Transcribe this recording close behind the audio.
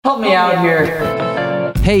Help me out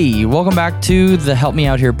here. Hey, welcome back to the Help Me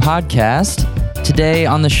Out Here podcast. Today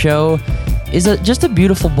on the show is just a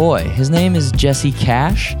beautiful boy. His name is Jesse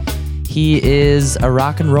Cash. He is a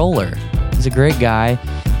rock and roller. He's a great guy.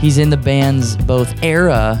 He's in the bands both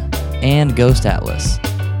Era and Ghost Atlas.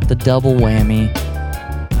 The double whammy.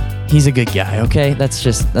 He's a good guy, okay? That's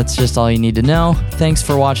just all you need to know. Thanks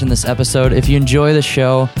for watching this episode. If you enjoy the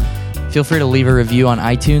show, feel free to leave a review on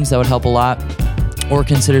iTunes. That would help a lot. Or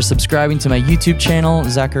consider subscribing to my YouTube channel,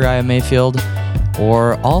 Zachariah Mayfield,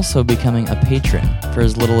 or also becoming a patron for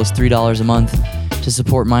as little as $3 a month to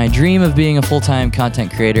support my dream of being a full-time content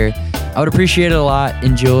creator. I would appreciate it a lot.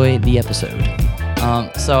 Enjoy the episode.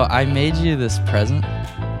 So I made you this present.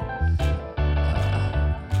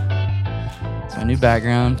 It's my new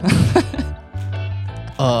background.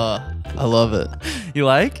 I love it. You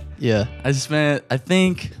like? Yeah. I spent, I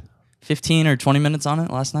think, 15 or 20 minutes on it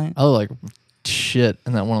last night. I look like shit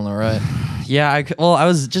in that one on the right. Yeah, I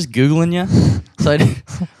was just Googling you, so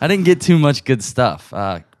I didn't get too much good stuff,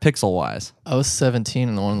 pixel-wise. I was 17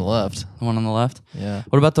 in the one on the left. The one on the left? Yeah.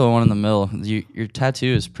 What about the one in the middle? Your tattoo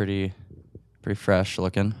is pretty fresh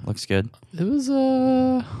looking. Looks good. It was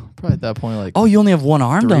probably at that point like Oh, you only have one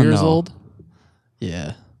arm 3 done, years though. old.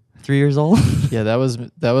 Yeah. 3 years old? Yeah, that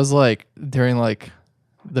was like during like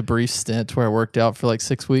the brief stint where I worked out for like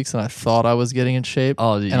 6 weeks and I thought I was getting in shape.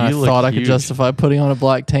 Oh, dude, and I you look thought I could huge. justify putting on a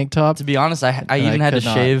black tank top. To be honest, I and even had to could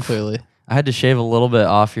not, shave. clearly. I had to shave a little bit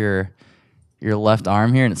off your left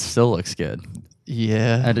arm here, and it still looks good. I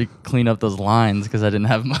Yeah. had to clean up those lines because I didn't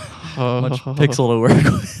have much pixel to work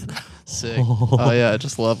with. Sick. Oh yeah, I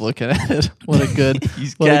just love looking at it. What a good,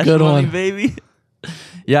 He's what a Cash good Money, one. baby.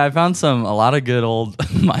 Yeah, I found a lot of good old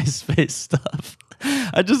MySpace stuff.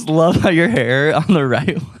 I just love how your hair on the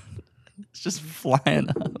right one is just flying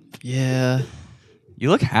up. Yeah. You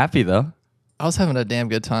look happy though. I was having a damn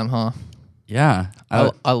good time, huh? Yeah.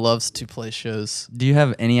 I loves to play shows. Do you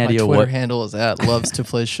have any My idea Twitter what? handle is at loves to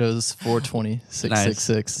play shows 420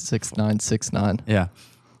 666 6969. Yeah,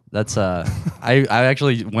 that's I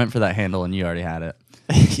actually went for that handle and you already had it.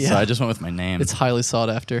 Yeah. So I just went with my name. It's highly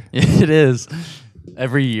sought after. It is.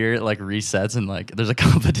 Every year it like resets and like there's a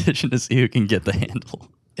competition to see who can get the handle.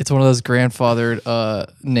 It's one of those grandfathered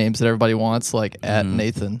names that everybody wants, like at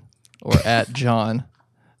Nathan or at John.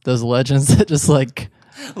 Those legends that just like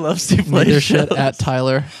Loves to play play their shows. shit at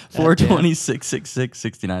Tyler. 420 666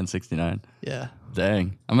 6969. Yeah,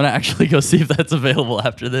 Dang. I'm going to actually go see if that's available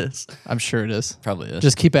after this. I'm sure it is. Probably is.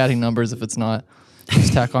 Just keep adding numbers if it's not.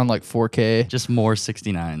 Just tack on like 4K Just more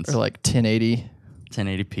 69s. or like 1080.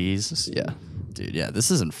 1080p's. Just, yeah, Dude, yeah,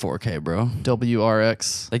 this isn't 4K, bro.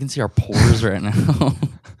 WRX. They can see our pores right now.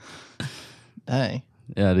 Dang.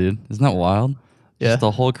 Yeah, dude. Isn't that wild? Yeah. Just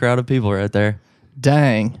a whole crowd of people right there.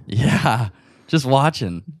 Dang. Yeah. Just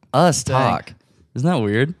watching us Dang. talk. Isn't that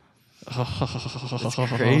weird? It's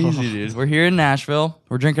crazy, dude. We're here in Nashville.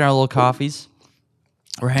 We're drinking our little coffees.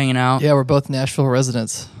 We're hanging out. Yeah, we're both Nashville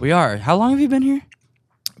residents. We are. How long have you been here?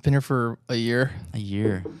 Been here for a year. A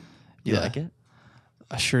year. You Yeah. like it?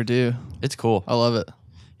 I sure do. It's cool. I love it.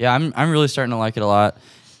 Yeah, I'm really starting to like it a lot,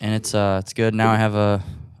 and it's good. Now I have a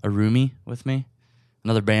roomie with me,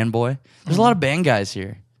 another band boy. There's a lot of band guys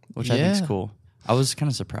here, which I think is Yeah. cool. I was kind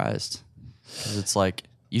of surprised because it's like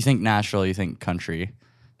you think Nashville, you think country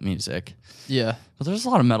music, Yeah. but there's a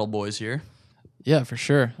lot of metal boys here. Yeah, for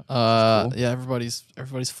sure. cool. Yeah, everybody's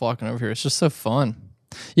flocking over here. It's just so fun.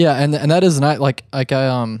 Yeah, and that is not like I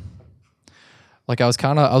was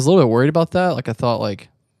a little bit worried about that. Like I thought like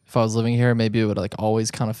if I was living here, maybe it would like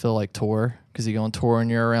always kind of feel like tour because you go on tour and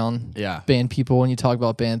you're around Yeah, band people and you talk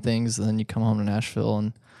about band things, and then you come home to Nashville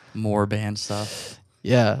and more band stuff,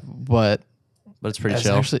 yeah, but but it's pretty it's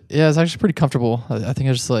chill. it's actually pretty comfortable. I think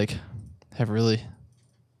I just like have really,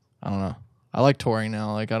 I don't know. I like touring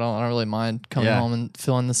now. Like I don't really mind coming Yeah. home and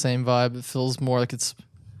feeling the same vibe. It feels more like it's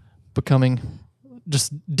becoming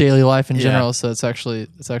just daily life in Yeah. general. So it's actually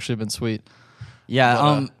been sweet.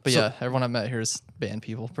 Yeah, But so- yeah, everyone I've met here is band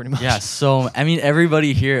people pretty much. Yeah, so I mean,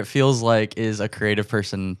 everybody here it feels like is a creative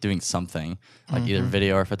person doing something, like either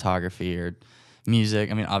video or photography or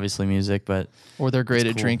music. I mean, obviously music, but Or they're great It's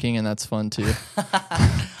at cool. drinking, and that's fun too.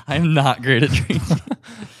 I'm not great at drinking.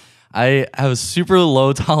 I have a super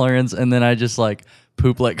low tolerance, and then I just like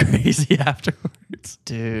poop like crazy afterwards.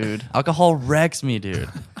 Dude, Alcohol wrecks me, dude.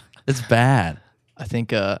 It's bad. I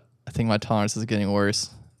think my tolerance is getting worse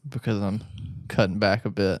because I'm cutting back a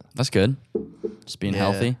bit. That's good. Just being Yeah.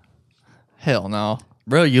 healthy, Hell no.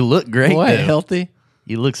 bro. You look great. Boy, dude. healthy.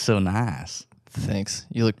 You look so nice. Thanks.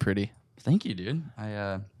 You look pretty. Thank you, dude.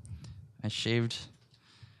 I shaved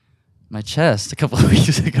My chest a couple of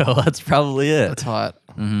weeks ago. That's probably it. That's hot.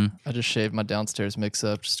 Mm-hmm. I just shaved my downstairs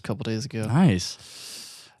mix-up just a couple days ago.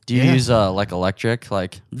 Nice. Do you use like electric,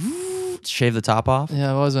 like shave the top off? Yeah,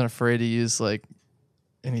 I've always been afraid to use like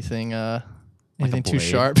anything too blade?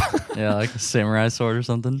 sharp. Yeah, like a samurai sword or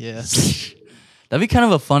something. Yeah. That'd be kind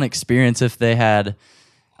of a fun experience if they had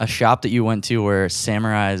a shop that you went to where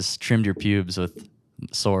samurais trimmed your pubes with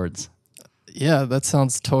swords. Yeah, that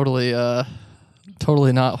sounds totally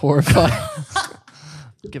not horrifying.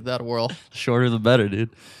 Give that a whirl. Shorter the better, dude.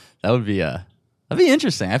 That'd be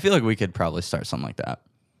interesting. I feel like we could probably start something like that.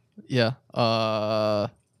 Yeah.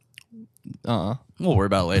 We'll worry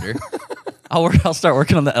about it later. I'll start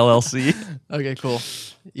working on the LLC. Okay, cool.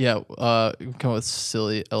 Yeah, we come up with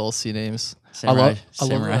silly LLC names. Samurai I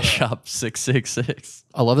love that, Shop 666.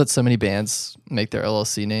 I love that so many bands make their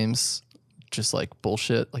LLC names just like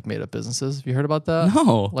bullshit, like made up businesses. Have you heard about that?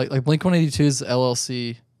 No. Like Blink-182's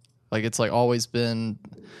LLC, like it's like always been,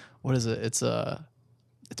 what is it? It's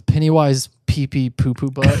Pennywise Pee Pee Poo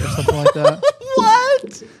Poo Butt or something like that.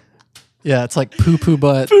 What? Yeah, it's like Poo Poo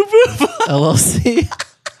Butt LLC.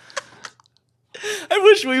 I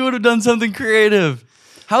wish we would have done something creative.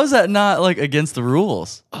 How is that not like against the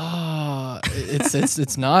rules?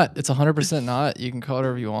 It's not. It's 100% not. You can call it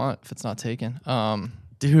whatever you want if it's not taken.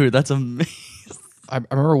 Dude, that's amazing. I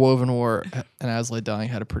remember Woven War and As Lay Dying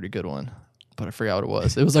had a pretty good one, but I forgot what it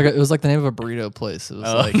was. It was like the name of a burrito place. It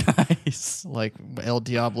was Nice. like El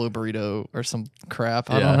Diablo burrito or some crap.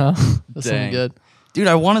 I Yeah. don't know. That's something Dang. good. Dude,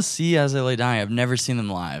 I want to see As I Lay Dying. I've never seen them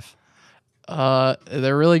live.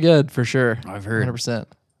 They're really good for sure. I've heard. 100%.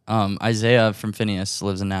 Isaiah from Phineas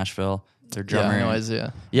lives in Nashville. Their drummer. Yeah, I know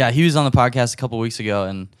Isaiah. Yeah, he was on the podcast a couple weeks ago,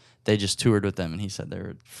 and they just toured with them, and he said they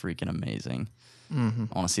were freaking amazing. Mm-hmm.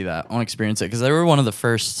 I want to see that. I want to experience it because they were one of the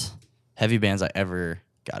first heavy bands I ever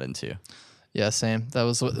got into. Yeah, same. That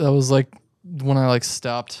was like when I like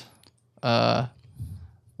stopped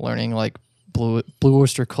learning like Blue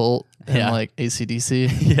Oyster Cult and like AC/DC.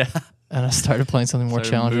 Yeah. And I started playing something more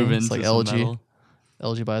challenging. It's like LG. Metal.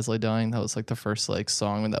 LG by As Lay Dying. That was like the first like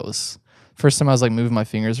song, and that was first time I was like moving my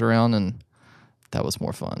fingers around, and that was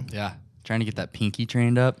more fun. Yeah. Trying to get that pinky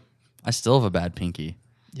trained up. I still have a bad pinky.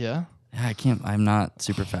 Yeah, Yeah, I can't. I'm not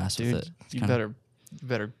super fast dude, with it. It's you kinda-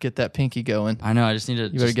 better get that pinky going. I know. I just need to.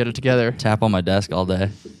 You better get it together. Tap on my desk all day.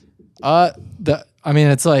 I mean,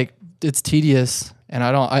 it's like it's tedious, and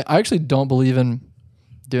I actually don't believe in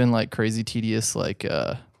doing like crazy tedious like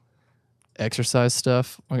exercise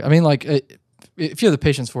stuff. I mean, like if you have the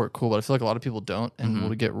patience for it, cool. But I feel like a lot of people don't, and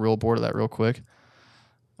will get real bored of that real quick.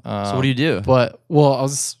 So what do you do? But well, I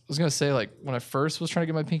was gonna say like when I first was trying to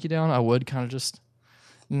get my pinky down, I would kind of just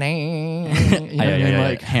you know what I mean? Yeah.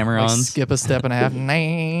 Like Hammer-ons. like skip a step and a half,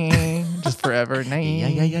 just forever,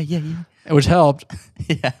 Yeah. which helped.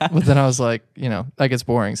 Yeah. But then I was like, that gets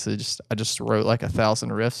boring. So I just wrote like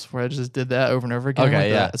 1,000 riffs where I just did that over and over again. Okay, like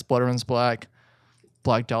yeah. that. It's Blood Runs Black,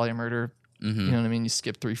 Black Dahlia Murder. Mm-hmm. You know what I mean? You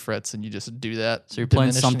skip 3 frets and you just do that. So you're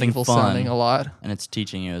playing Diminished and something evil fun. sounding a lot. And it's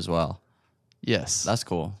teaching you as well. Yes. That's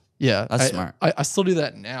cool. Yeah. That's smart. I still do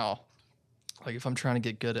that now. Like if I'm trying to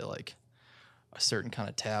get good at like a certain kind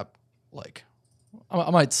of tap, like I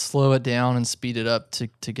might slow it down and speed it up to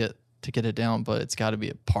get it down, but it's got to be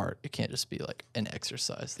a part. It can't just be like an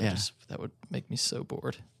exercise. That would make me so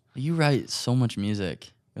bored. You write so much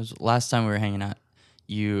music. It was last time we were hanging out.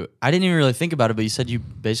 I didn't even really think about it, but you said you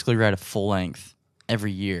basically write a full length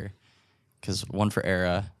every year, because one for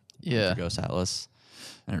Era, Yeah. one for Ghost Atlas,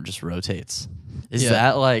 and it just rotates. Is Yeah.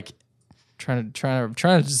 that like? Trying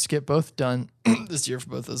to just get both done this year for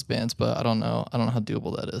both those bands, but I don't know how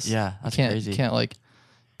doable that is. Yeah, that's crazy.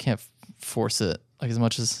 Can't force it like as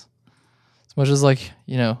much as like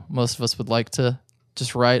most of us would like to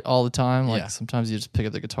just write all the time. Like sometimes you just pick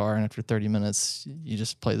up the guitar and after 30 minutes you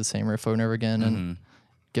just play the same riff over and over again and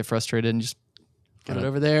get frustrated and just get it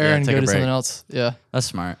over there and take go a to something break. else. Yeah. That's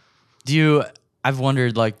smart. I've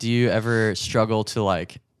wondered, like, do you ever struggle to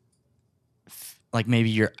like maybe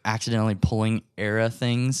you're accidentally pulling Era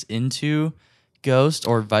things into Ghost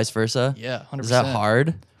or vice versa? Yeah, 100%. Is that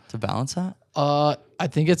hard to balance that? I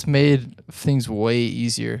think it's made things way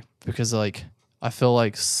easier because like I feel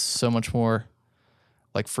like so much more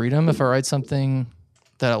like freedom if I write something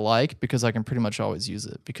that I like, because I can pretty much always use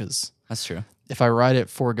it. Because That's true. if I write it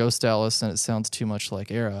for Ghost Dallas and it sounds too much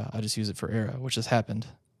like Era, I just use it for Era, which has happened.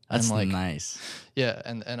 That's and like nice. yeah,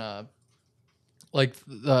 and like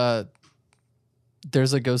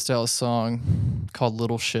there's a Ghost Dallas song called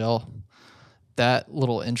Little Shell. That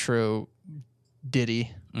little intro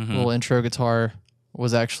ditty, little intro guitar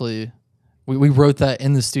was actually we wrote that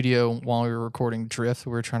in the studio while we were recording Drift.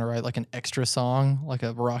 We were trying to write like an extra song, like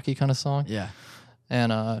a Rocky kind of song. Yeah.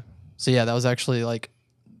 And so yeah, that was actually like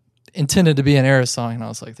intended to be an Era song, and I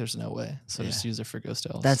was like, "There's no way," so just use it for Ghost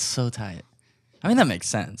Elves. That's so tight. I mean, that makes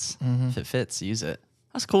sense. If it fits, use it.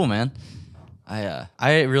 That's cool, man.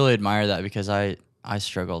 I really admire that because I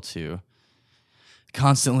struggle to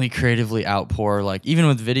constantly creatively outpour, like even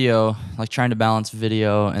with video, like trying to balance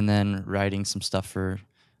video and then writing some stuff for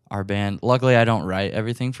our band. Luckily, I don't write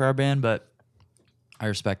everything for our band, but I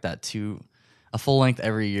respect that too. A full length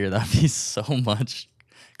every year, that'd be so much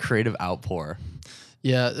creative outpour.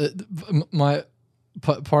 Yeah,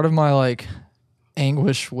 part of my like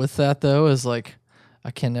anguish with that though is like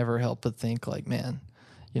I can never help but think like, man,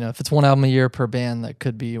 you know, if it's one album a year per band, that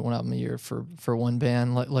could be one album a year for one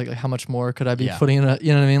band. Like how much more could I be putting in?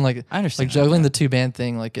 You know what I mean? Like I understand. Like juggling the 2-band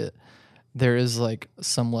thing, like there is like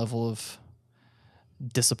some level of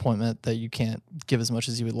disappointment that you can't give as much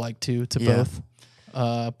as you would like to both.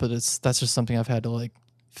 But that's just something I've had to like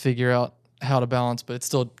figure out how to balance. But it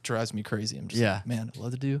still drives me crazy. I'm just like, man, I'd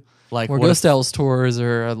love to do like more Ghost Elves tours,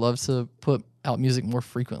 or I'd love to put out music more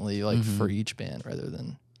frequently, like for each band rather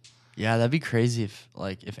than. Yeah, that'd be crazy if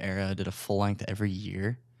Era did a full length every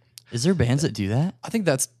year. Is there bands that do that? I think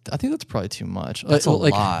that's probably too much. That's a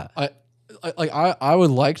lot. I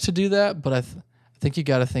would like to do that, but I think you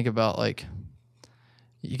got to think about like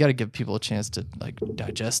you got to give people a chance to like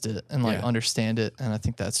digest it and like understand it, and I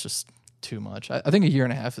think that's just too much. I think a year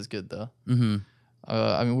and a half is good though.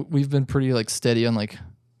 I mean, we've been pretty like steady on like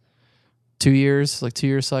 2 years, like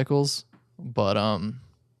 2-year cycles, but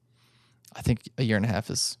I think a year and a half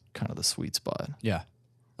is kind of the sweet spot. Yeah,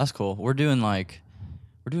 that's cool. We're doing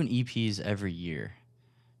EPs every year,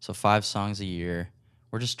 so 5 songs a year.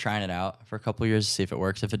 We're just trying it out for a couple of years to see if it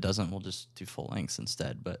works. If it doesn't, we'll just do full lengths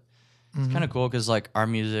instead. But it's kind of cool because like our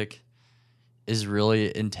music is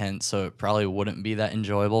really intense, so it probably wouldn't be that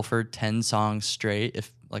enjoyable for 10 songs straight.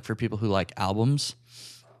 If like for people who like albums,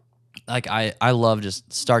 like I love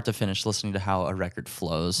just start to finish listening to how a record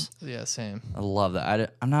flows. Yeah, same. I love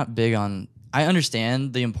that. I'm not big on. I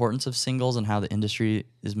understand the importance of singles and how the industry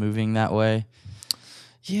is moving that way.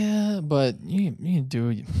 Yeah, but you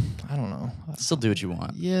do. I don't know. Still do what you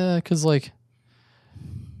want. Yeah, because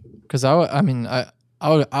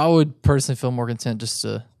I would personally feel more content just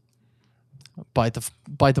to bite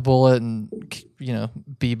the bullet and, you know,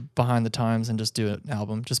 be behind the times and just do an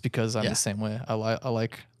album, just because I'm the same way. I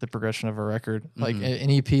like the progression of a record. Like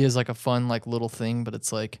an EP is like a fun like little thing, but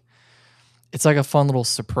it's like a fun little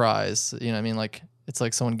surprise. You know what I mean? Like it's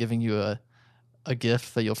like someone giving you a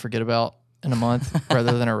gift that you'll forget about in a month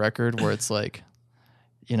rather than a record where it's like,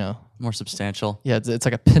 you know, more substantial. Yeah, it's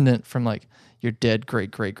like a pendant from like your dead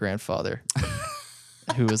great-great-grandfather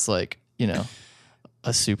who was like, you know, a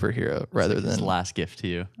superhero rather than his last gift to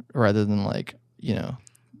you. Rather than like, you know,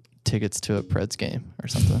 tickets to a Preds game or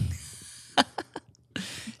something.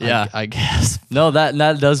 Yeah. I guess. No,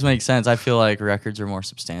 that does make sense. I feel like records are more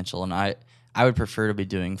substantial, and I would prefer to be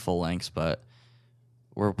doing full lengths, but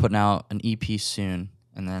we're putting out an EP soon,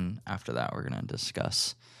 and then after that we're gonna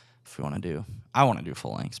discuss if we want to do. I want to do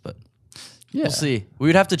full lengths, but we'll see. We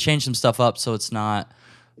would have to change some stuff up so it's not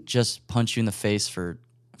just punch you in the face for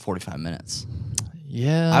 45 minutes.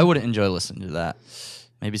 Yeah, I wouldn't enjoy listening to that.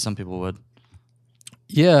 Maybe some people would.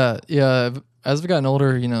 Yeah. As I've gotten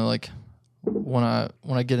older, you know, like when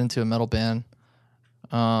I get into a metal band,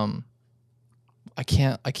 I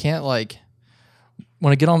can't like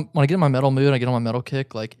when I get in my metal mood, I get on my metal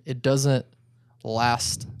kick, like it doesn't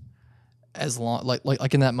last as long,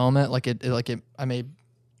 like in that moment, I may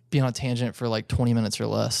be on a tangent for like 20 minutes or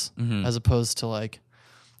less, as opposed to like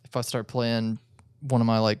if I start playing one of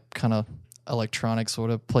my like kind of electronic sort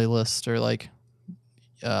of playlist, or like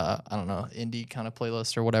I don't know, indie kind of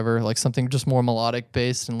playlist or whatever, like something just more melodic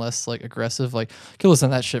based and less like aggressive. Like I could listen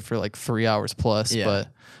to that shit for like 3 hours plus, but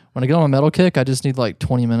when I get on a metal kick, I just need like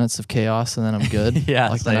 20 minutes of chaos and then I'm good. Yeah,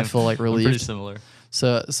 like then I feel like relieved. Pretty similar.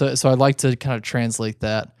 So I'd like to kind of translate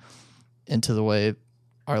that into the way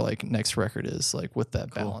our like next record is, like with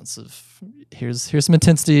that balance of here's some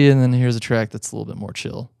intensity and then here's a track that's a little bit more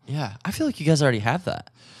chill. Yeah, I feel like you guys already have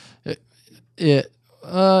that. Yeah,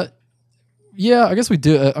 I guess we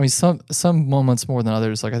do. I mean, some moments more than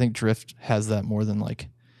others. Like I think Drift has that more than like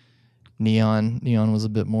Neon. Neon was a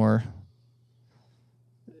bit more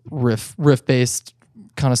riff based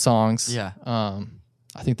kind of songs. Yeah.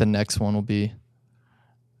 I think the next one will be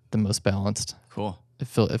the most balanced. Cool. It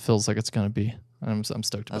feels like it's gonna be. I'm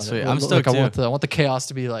stoked about That's it. sweet. I'm stoked too. I want the chaos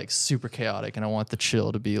to be like super chaotic, and I want the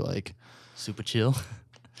chill to be like super chill.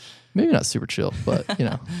 Maybe not super chill, but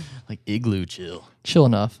Like igloo chill. chill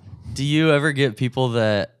enough. Do you ever get people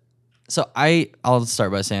that? So I'll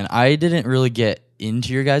start by saying I didn't really get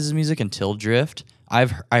into your guys' music until Drift. I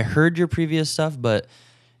heard your previous stuff, but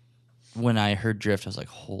when I heard Drift, I was like,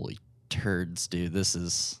 holy turds, dude, this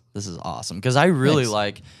is awesome. Because I really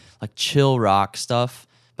like chill rock stuff,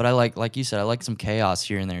 but I like you said, I like some chaos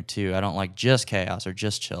here and there too. I don't like just chaos or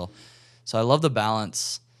just chill. So I love the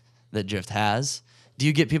balance that Drift has. Do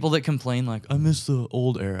you get people that complain like, I miss the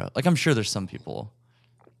old era? Like, I'm sure there's some people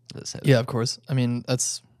that say that. Yeah, of course. I mean,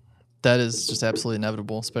 that is just absolutely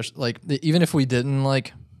inevitable. Especially like even if we didn't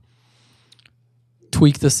like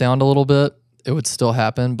tweak the sound a little bit, it would still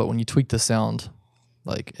happen. But when you tweak the sound,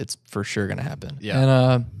 like it's for sure gonna happen. Yeah.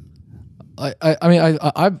 And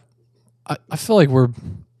I feel like we're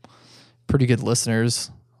pretty good listeners.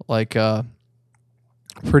 Like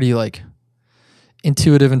pretty like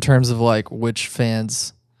intuitive in terms of like which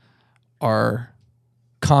fans are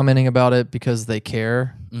commenting about it because they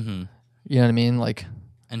care. Mm-hmm. You know what I mean? Like,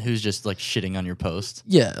 and who's just like shitting on your post?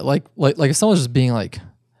 yeah, like if someone's just being like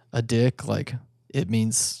a dick, like it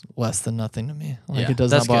means less than nothing to me. Like it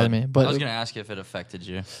does not bother me. But I was gonna ask you if it affected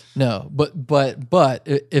you. no, but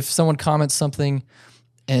if someone comments something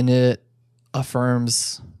and it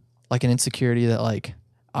affirms like an insecurity that like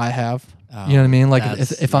I have, you know what I mean? Like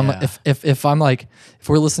if I'm like if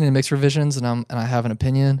we're listening to mixed revisions and I have an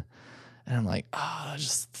opinion and I'm like,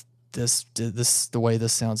 just this the way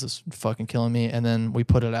this sounds is fucking killing me, and then we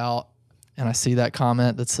put it out and I see that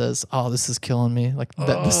comment that says, "Oh, this is killing me," like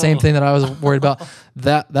the same thing that I was worried about.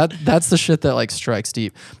 That's the shit that like strikes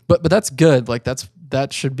deep. But that's good. Like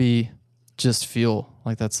that should be just fuel.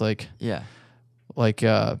 Like that's like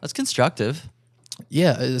that's constructive.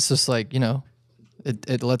 Yeah, it's just like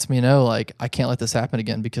it lets me know like I can't let this happen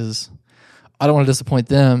again because I don't want to disappoint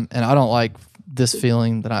them, and I don't like this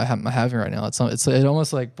feeling that I'm having right now. It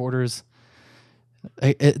almost like borders.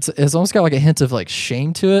 It's almost got like a hint of like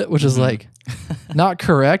shame to it, which is like not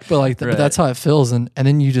correct, but like but that's how it feels, and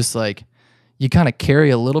then you just like you kind of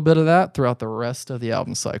carry a little bit of that throughout the rest of the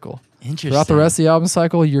album cycle. Interesting. Throughout the rest of the album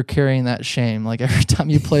cycle, you're carrying that shame. Like every time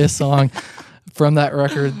you play a song from that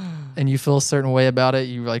record and you feel a certain way about it,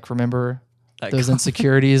 you like remember those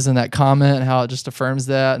insecurities and that comment and how it just affirms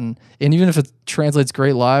that, and even if it translates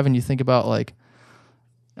great live and you think about like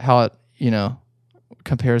how it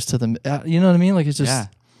compares to them, you know what I mean? Like it's just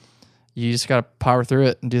you just gotta power through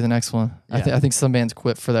it and do the next one. I think some bands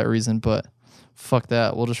quit for that reason, but fuck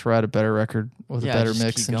that, we'll just write a better record with a better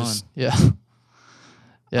mix and just I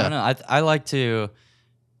don't know. I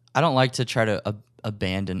don't like to try to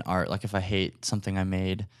abandon art. Like if I hate something I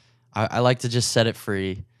made, I like to just set it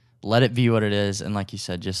free, let it be what it is, and like you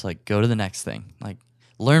said, just like go to the next thing. Like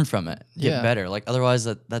learn from it, get better. Like otherwise,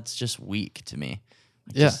 that's just weak to me.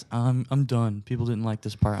 I'm done. People didn't like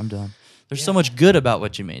this part. I'm done. There's so much good about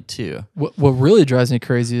what you made too. What really drives me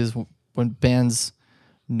crazy is when bands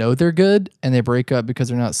know they're good and they break up because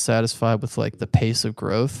they're not satisfied with like the pace of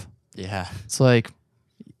growth. Yeah, it's like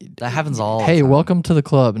that happens all. Hey, the time. Welcome to the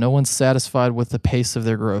club. No one's satisfied with the pace of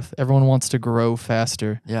their growth. Everyone wants to grow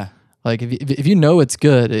faster. Yeah, like if you know it's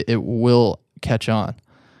good, it will catch on.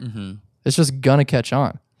 Mm-hmm. It's just gonna catch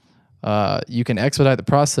on. You can expedite the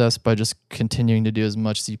process by just continuing to do as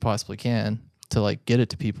much as you possibly can to like get it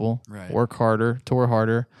to people. Right. Work harder, tour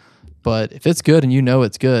harder. But if it's good and you know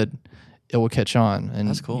it's good, it will catch on. And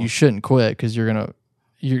that's cool. You shouldn't quit because usually,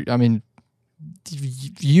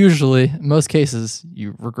 in most cases,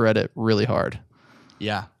 you regret it really hard.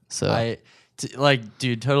 Yeah. So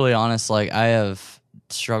dude, totally honest. Like I have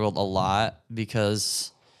struggled a lot because.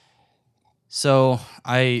 So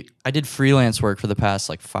I did freelance work for the past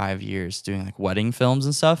like 5 years doing like wedding films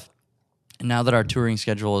and stuff. And now that our touring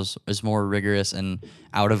schedule is more rigorous and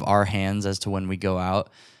out of our hands as to when we go out,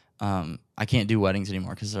 I can't do weddings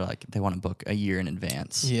anymore because they want to book a year in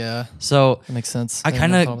advance. Yeah. So that makes sense. I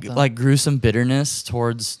kind of like grew some bitterness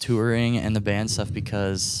towards touring and the band stuff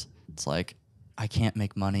because it's like I can't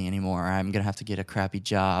make money anymore. I'm gonna have to get a crappy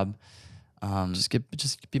job. Just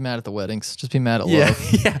be mad at the weddings. Just be mad at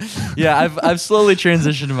love. Yeah. I've slowly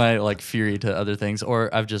transitioned my like fury to other things, or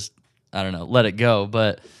I've just let it go.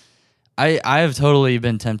 But I have totally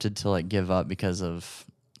been tempted to like give up because of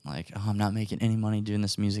like I'm not making any money doing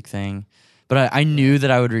this music thing. But I knew that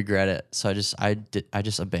I would regret it, so I just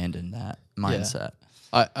abandoned that mindset.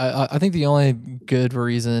 Yeah. I think the only good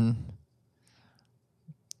reason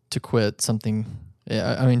to quit something.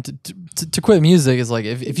 Yeah, I mean, to quit music is like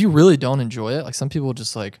if you really don't enjoy it. Like some people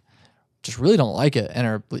just really don't like it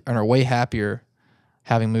and are way happier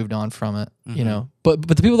having moved on from it. Mm-hmm. But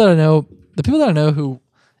the people that I know who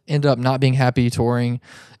ended up not being happy touring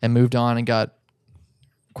and moved on and got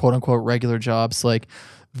quote unquote regular jobs. Like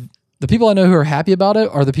the people I know who are happy about it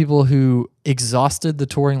are the people who exhausted the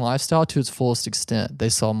touring lifestyle to its fullest extent. They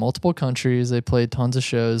saw multiple countries. They played tons of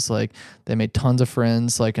shows. Like they made tons of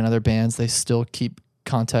friends, like in other bands. They still keep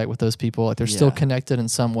contact with those people. Like they're still connected in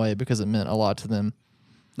some way because it meant a lot to them.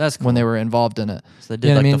 That's cool. When they were involved in it. So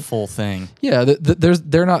they did the full thing. Yeah,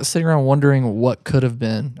 they're not sitting around wondering what could have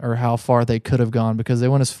been or how far they could have gone because they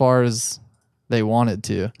went as far as they wanted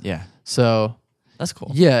to. Yeah. So that's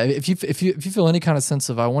cool. Yeah, if you feel any kind of sense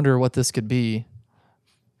of I wonder what this could be,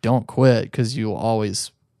 don't quit because you will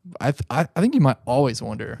always. I think you might always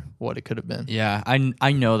wonder what it could have been. Yeah,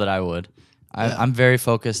 I know that I would. I'm very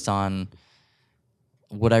focused on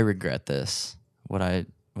would I regret this? Would I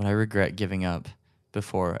regret giving up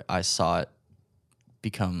before I saw it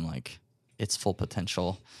become like its full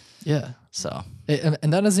potential? Yeah. So and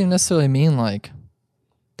that doesn't even necessarily mean like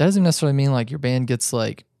your band gets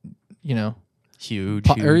like, you know, huge,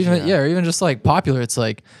 or even just like popular. It's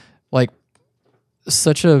like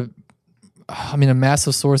such a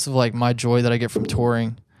massive source of like my joy that I get from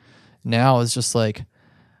touring now is just like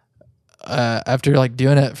after like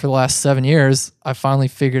doing it for the last 7 years, I finally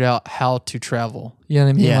figured out how to travel. You know what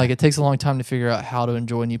I mean? Yeah. Like it takes a long time to figure out how to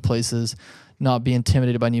enjoy new places, not be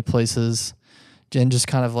intimidated by new places, and just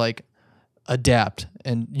kind of like adapt.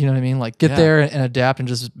 And you know what I mean? Like get there and adapt and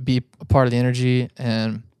just be a part of the energy.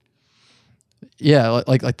 And yeah,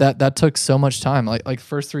 like that took so much time. Like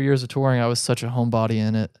first 3 years of touring, I was such a homebody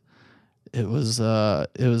in it. It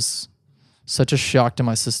was such a shock to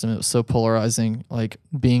my system. It was so polarizing. Like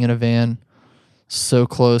being in a van, so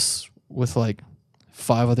close with like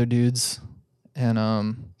 5 other dudes,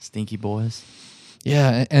 and stinky boys.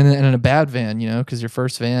 Yeah, and in a bad van, you know, because your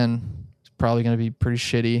first van is probably gonna be pretty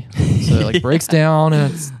shitty. So it like breaks down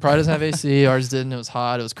and it probably doesn't have AC. Ours didn't. It was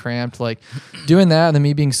hot. It was cramped. Like doing that, and then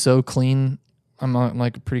me being so clean. I'm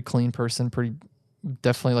like a pretty clean person. Pretty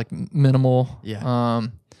definitely like minimal. Yeah.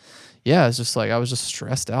 Yeah. It's just like I was just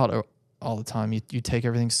stressed out all the time. You take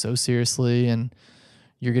everything so seriously, and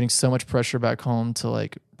you're getting so much pressure back home to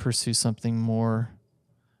like pursue something more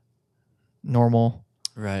normal.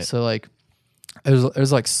 Right. So like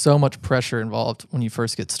there's like so much pressure involved when you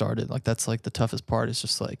first get started. Like that's like the toughest part is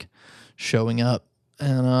just like showing up.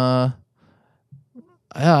 And yeah,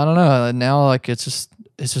 I don't know. Now like it's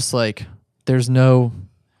just like there's no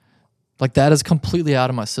like that is completely out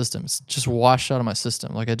of my system. It's just washed out of my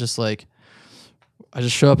system. Like I just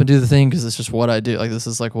show up and do the thing because it's just what I do. Like this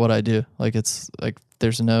is like what I do. Like it's like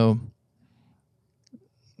there's no.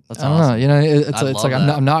 That's I don't know. You know, it's like that.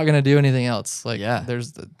 I'm not gonna do anything else. Like Yeah.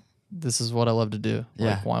 This is what I love to do.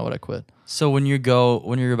 Yeah. Like why would I quit? So when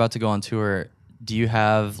you're about to go on tour, do you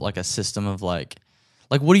have like a system of like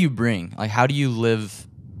what do you bring? Like how do you live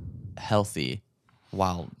healthy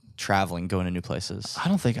while traveling, going to new places? I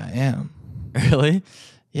don't think I am. Really?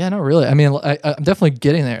 Yeah, no, really. I mean, I'm definitely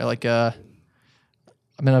getting there. Like, I'm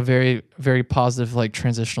in a very, very positive, like,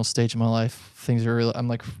 transitional stage in my life. Things are really, I'm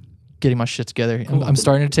like getting my shit together. Cool. I'm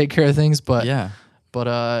starting to take care of things, but yeah.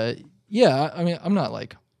 Yeah, I mean, I'm not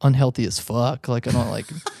like unhealthy as fuck. Like, I don't like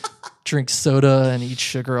drink soda and eat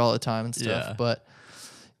sugar all the time and stuff. Yeah. But,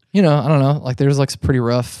 you know, I don't know. Like, there's like some pretty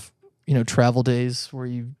rough, you know, travel days where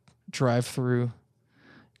you drive through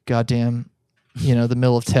goddamn, you know, the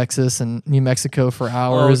middle of Texas and New Mexico for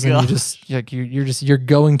hours, and you just like you're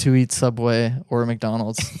going to eat Subway or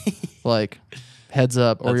McDonald's, like heads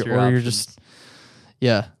up, or you're just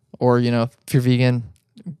or you know, if you're vegan,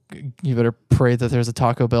 you better pray that there's a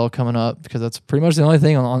Taco Bell coming up because that's pretty much the only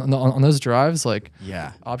thing on those drives. Like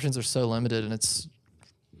options are so limited, and it's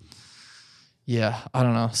I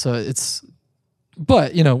don't know. So it's.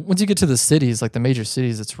 But, you know, once you get to the cities, like the major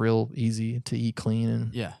cities, it's real easy to eat clean.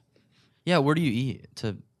 And yeah. Where do you eat?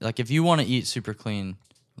 Like, if you want to eat super clean,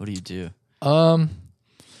 what do you do? A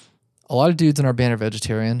lot of dudes in our band are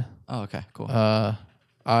vegetarian. Oh, okay, cool.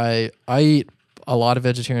 I eat a lot of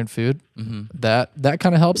vegetarian food. Mm-hmm. That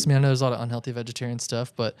kind of helps me. I know there's a lot of unhealthy vegetarian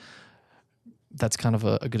stuff, but that's kind of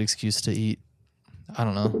a good excuse to eat, I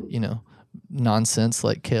don't know, you know, nonsense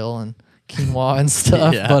like kale and quinoa and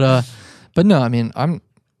stuff. Yeah. But no, I mean, I'm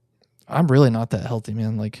really not that healthy,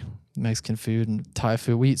 man. Like Mexican food and Thai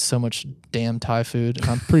food, we eat so much damn Thai food. And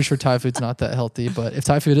I'm pretty sure Thai food's not that healthy, but if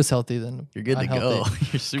Thai food is healthy, then you're good I'm to go.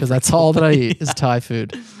 Because that's all that I eat is Thai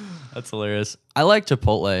food. That's hilarious. I like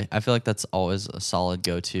Chipotle. I feel like that's always a solid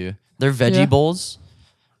go-to. Their veggie bowls.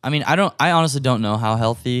 I mean, I honestly don't know how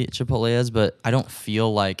healthy Chipotle is, but I don't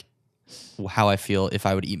feel like how I feel if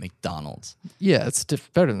I would eat McDonald's. Yeah, it's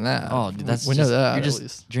better than that. Oh, dude, we know that. You're at just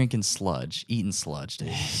least. drinking sludge, eating sludge, dude.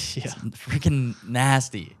 Yeah. It's freaking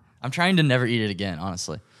nasty. I'm trying to never eat it again,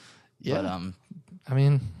 honestly. Yeah. But, I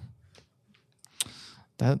mean,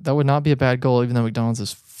 that would not be a bad goal, even though McDonald's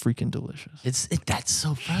is freaking delicious. That's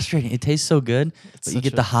so frustrating. It tastes so good, but you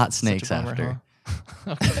get the hot snakes after.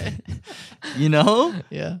 Huh? Okay. You know?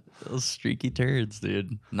 Yeah. Those streaky turds,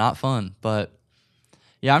 dude. Not fun. But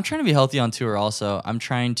yeah, I'm trying to be healthy on tour also. I'm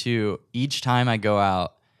trying to, each time I go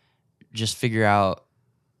out, just figure out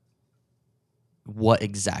what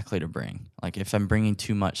exactly to bring. Like if I'm bringing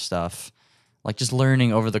too much stuff, like just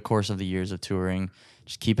learning over the course of the years of touring,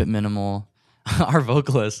 just keep it minimal. Our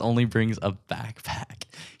vocalist only brings a backpack.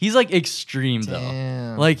 He's like extreme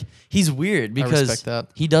Damn. though. Like he's weird because respect that.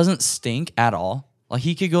 he doesn't stink at all. Like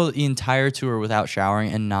he could go the entire tour without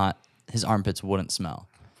showering and his armpits wouldn't smell.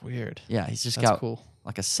 Weird. Yeah, he's just That's got cool.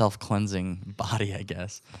 like a self-cleansing body, I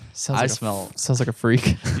guess. Sounds like a freak.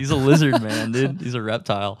 He's a lizard man, dude. He's a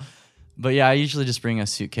reptile. But yeah, I usually just bring a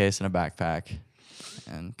suitcase and a backpack,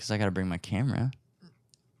 and because I got to bring my camera.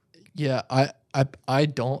 Yeah, I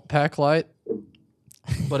don't pack light,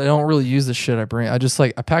 but I don't really use the shit I bring. I just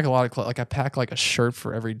I pack a lot of clothes. Like I pack like a shirt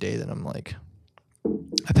for every day that I'm like.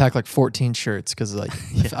 I pack like 14 shirts because like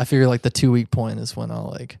I figure like the 2-week point is when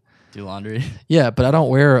I'll like do laundry. Yeah, but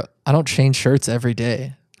I don't change shirts every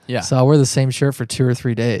day. Yeah. So I'll wear the same shirt for 2 or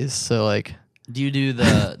 3 days. So like. Do you do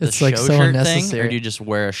the It's show like so shirt thing, unnecessary. or do you just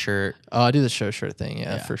wear a shirt? Oh, I do the show shirt thing.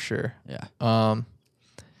 Yeah, for sure. Yeah. But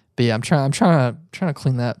yeah, I'm trying to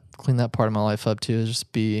clean that part of my life up too. Is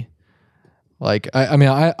just be like I've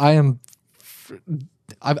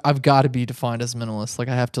got to be defined as minimalist. Like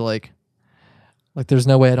I have to like there's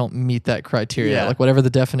no way I don't meet that criteria. Yeah. Like whatever the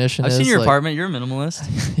definition I've is. seen your like, apartment. You're a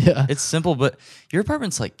minimalist. Yeah. It's simple, but your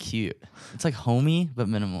apartment's like cute. It's like homey but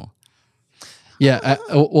minimal. Yeah.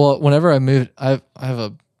 Well, whenever I moved, I have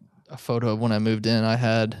a photo of when I moved in. I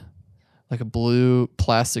had like a blue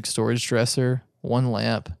plastic storage dresser, one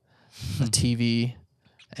lamp, a TV,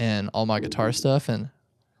 and all my guitar stuff and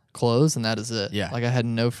clothes, and that is it. Yeah. Like I had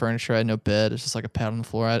no furniture, I had no bed. It's just like a pad on the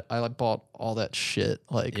floor. I like bought all that shit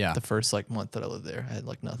like the first like month that I lived there. I had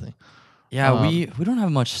like nothing. Yeah, we don't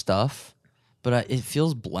have much stuff, but it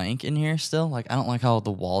feels blank in here still. Like I don't like how the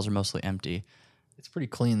walls are mostly empty. It's pretty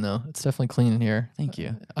clean though. It's definitely clean in here. Thank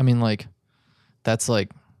you. I mean like that's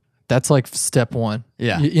like step one.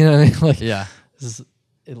 Yeah. You know what I mean? Like Yeah.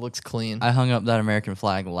 It looks clean. I hung up that American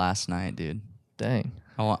flag last night, dude. Dang.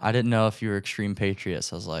 I didn't know if you were extreme patriots.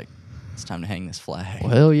 So I was like, it's time to hang this flag.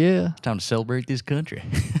 Well, hell yeah. Time to celebrate this country.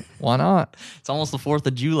 Why not? It's almost the 4th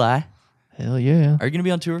of July. Hell yeah. Are you going to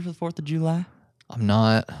be on tour for the 4th of July? I'm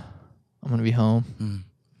not. I'm going to be home.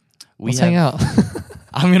 We Let's hang out.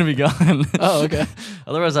 I'm going to be gone. Oh, okay.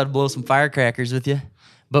 Otherwise, I'd blow some firecrackers with you.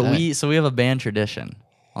 But Dang. we have a band tradition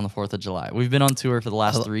on the 4th of July. We've been on tour for the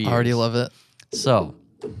last 3 years. I already love it. So,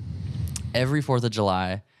 every 4th of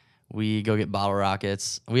July, we go get bottle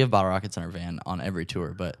rockets. We have bottle rockets in our van on every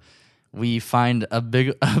tour, but we find a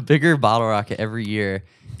bigger bottle rocket every year,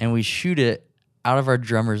 and we shoot it out of our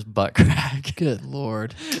drummer's butt crack. Good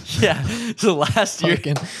Lord. Yeah. So last year,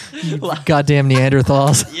 You goddamn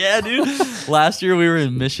Neanderthals. yeah, dude. Last year we were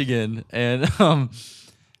in Michigan, and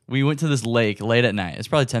we went to this lake late at night. It's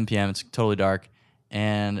probably 10 p.m. It's totally dark.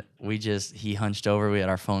 And he hunched over. We had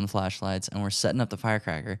our phone flashlights, and we're setting up the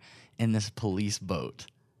firecracker. And this police boat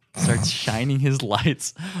starts shining his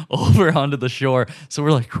lights over onto the shore. So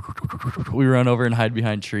we're like, we run over and hide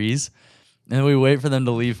behind trees. And then we wait for them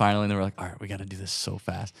to leave finally. And then we're like, all right, we got to do this so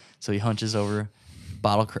fast. So he hunches over,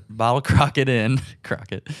 bottle crocket in,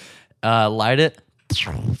 light it,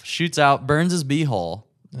 shoots out, burns his beehole.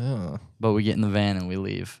 Oh, But we get in the van and we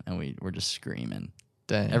leave, and we're just screaming.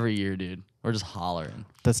 dang. Every year, dude. We're just hollering.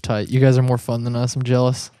 That's tight. You guys are more fun than us. I'm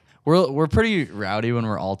jealous. We're pretty rowdy when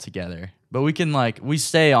we're all together. But we can we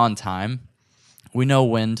stay on time. We know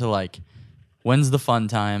when's the fun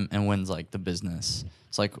time and when's the business.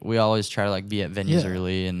 It's we always try to be at venues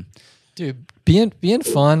early, and Dude, being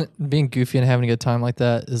fun, being goofy and having a good time like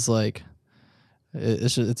that is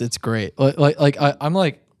it's great. I'm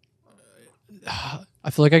I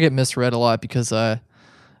feel like I get misread a lot because I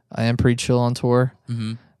am pretty chill on tour.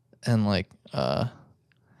 mm-hmm. And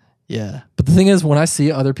yeah. But the thing is, when I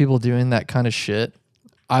see other people doing that kind of shit,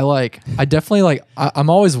 I definitely I'm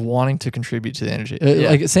always wanting to contribute to the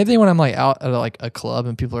energy. Same thing when I'm out at a club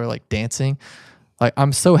and people are dancing.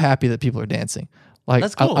 I'm so happy that people are dancing.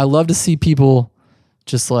 That's cool. I love to see people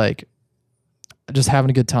just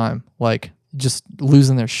having a good time, just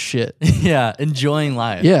losing their shit. Yeah, enjoying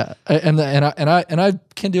life. Yeah, and I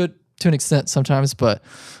can do it to an extent sometimes, but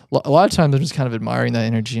a lot of times I'm just kind of admiring that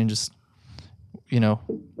energy and just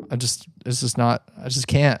I just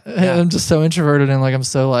can't. Yeah. I'm just so introverted and like I'm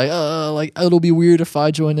so like it'll be weird if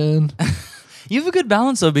I join in. You have a good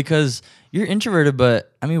balance though, because you're introverted,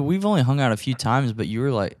 but I mean, we've only hung out a few times, but you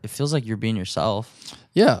were like, it feels like you're being yourself.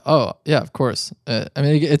 Yeah. Oh, yeah. Of course. I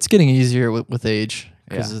mean, it's getting easier with age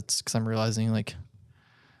because Yeah. I'm realizing like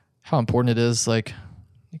how important it is. Like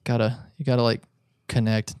you gotta like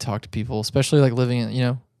connect and talk to people, especially like living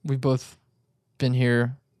in. We've both been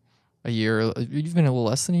here a year. You've been a little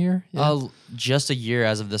less than a year. Yeah. Just a year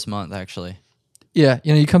as of this month, actually. Yeah.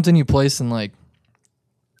 You come to a new place and like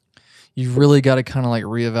you really got to kind of like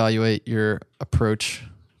reevaluate your approach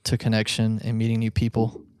to connection and meeting new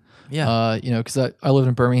people. Yeah. Because I lived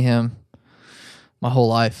in Birmingham my whole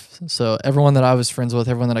life. So everyone that I was friends with,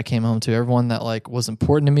 everyone that I came home to, everyone that like was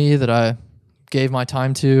important to me, that I gave my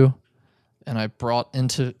time to and I brought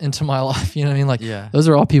into my life, you know what I mean? Like Yeah. those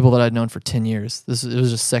are all people that I'd known for 10 years. It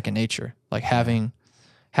was just second nature. Like having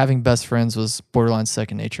best friends was borderline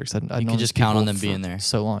second nature because I'd known You could these just count on people them for being there.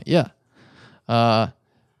 so long. Yeah.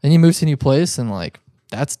 Then you move to a new place and like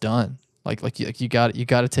that's done. Like you got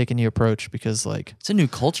to take a new approach because like It's a new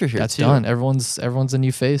culture here that's too. done. Everyone's a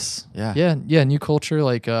new face. Yeah. Yeah. New culture.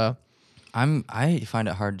 Like I find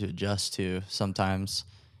it hard to adjust to sometimes.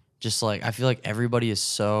 Just like I feel like everybody is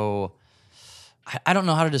so I don't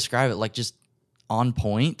know how to describe it, like just on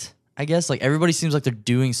point, I guess. Like everybody seems like they're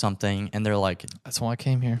doing something and they're like that's why I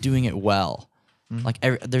came here. doing it well. Mm-hmm. Like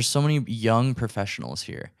there's so many young professionals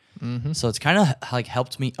here. Mm-hmm. So it's kind of like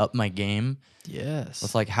helped me up my game Yes.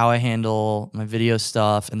 with like how I handle my video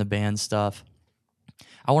stuff and the band stuff.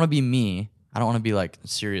 I want to be me. I don't want to be like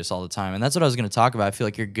serious all the time. And that's what I was going to talk about. I feel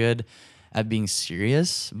like you're good at being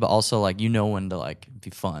serious, but also like when to like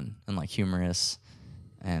be fun and like humorous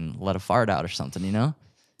and let a fart out or something,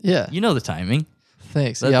 Yeah. You know the timing.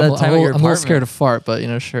 Thanks. That- Yeah. that I'm, time I'm, at a your little scared apartment. to fart,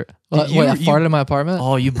 but sure. Wait, you- I you- farted in my apartment?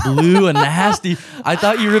 Oh, you blew a nasty. I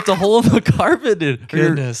thought you ripped a hole in the carpet, dude.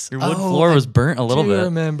 Your wood floor was burnt a little do bit.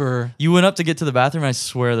 remember. You went up to get to the bathroom, and I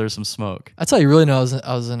swear there was some smoke. That's how you really know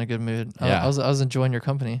I was in a good mood. Yeah. I was enjoying your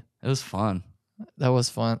company. It was fun. That was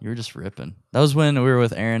fun. You were just ripping. That was when we were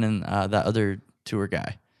with Aaron and that other tour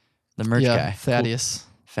guy, the merch guy. Thaddeus. Cool.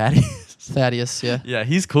 Fatty. Thaddeus, yeah. Yeah,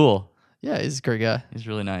 he's cool. Yeah, he's a great guy. He's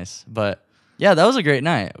really nice. But yeah, that was a great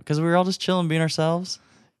night because we were all just chilling, being ourselves,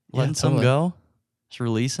 letting some totally. go, just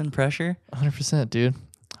releasing pressure. 100%, dude.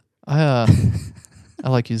 I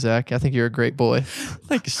like you, Zach. I think you're a great boy.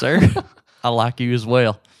 Thank you, sir. I like you as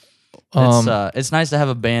well. It's nice to have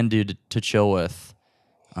a band dude to chill with.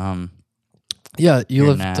 Yeah, you You're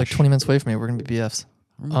live Nash. like 20 minutes away from me. We're gonna be BFs.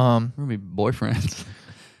 We're gonna be boyfriends.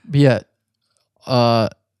 But yeah,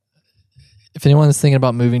 if anyone's thinking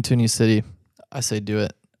about moving to a new city, I say do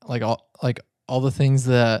it. Like all the things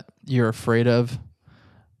that you're afraid of.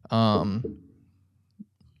 A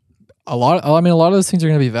lot of those things are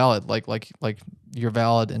gonna be valid. Like you're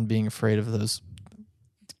valid in being afraid of those.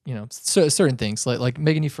 Certain things like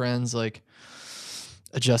making new friends, like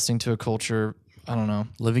adjusting to a culture. I don't know.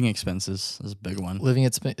 Living expenses is a big one. Living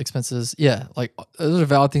expenses. Yeah, like those are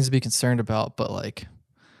valid things to be concerned about, but like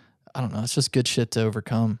I don't know, it's just good shit to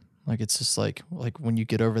overcome. Like it's just like when you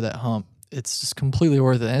get over that hump, it's just completely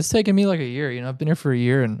worth it. And it's taken me like a year. I've been here for a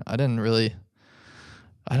year and I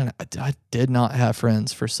did not have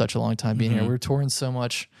friends for such a long time being here. We were touring so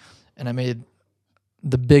much and I made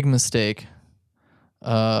the big mistake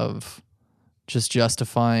of just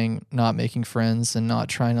justifying not making friends and not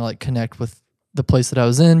trying to like connect with the place that I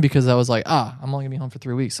was in because I was like, I'm only gonna be home for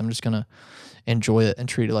 3 weeks. I'm just gonna enjoy it and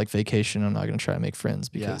treat it like vacation. I'm not gonna try to make friends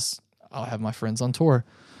because I'll have my friends on tour.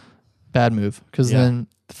 Bad move. Because then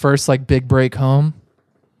the first like big break home,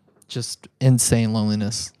 just insane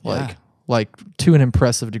loneliness. Yeah. Like to an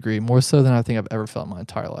impressive degree, more so than I think I've ever felt in my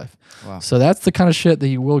entire life. Wow. So that's the kind of shit that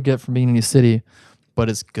you will get from being in a new city, but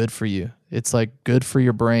it's good for you. It's like good for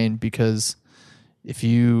your brain because if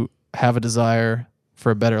you have a desire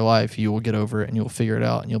for a better life, you will get over it and you'll figure it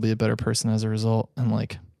out and you'll be a better person as a result. And I'm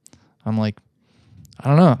like, I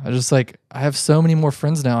don't know. I have so many more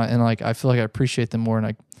friends now and like, I feel like I appreciate them more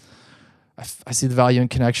and I see the value in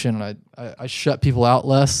connection and I shut people out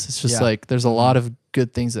less. It's just like, there's a lot of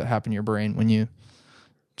good things that happen in your brain when you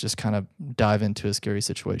just kind of dive into a scary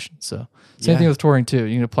situation. So same thing with touring too.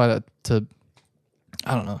 You can apply that to,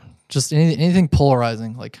 I don't know, just anything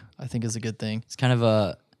polarizing, like I think is a good thing. It's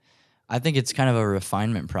I think it's kind of a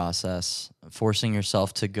refinement process, forcing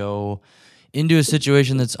yourself to go into a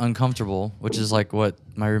situation that's uncomfortable, which is like what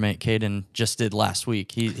my roommate Caden just did last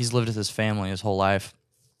week. He's lived with his family his whole life.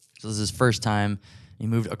 So this is his first time. He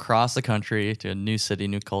moved across the country to a new city,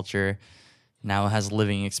 new culture. Now has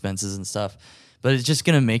living expenses and stuff. But it's just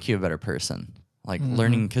going to make you a better person. like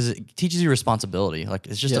learning, because it teaches you responsibility. Like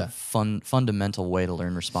it's just Yeah. a fundamental way to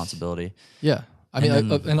learn responsibility. Yeah. I mean,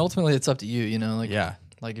 And then- and ultimately it's up to you, you know, like, Yeah.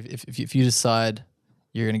 like if you decide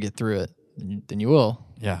you're going to get through it, then you will.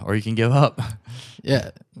 Yeah. Or you can give up.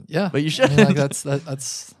 Yeah. Yeah. But you I mean, shouldn't. like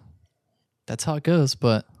that's how it goes.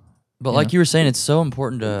 But Like you were saying, it's so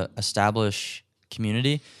important to establish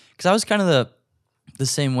community. Because I was kind of the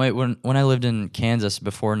same way when I lived in Kansas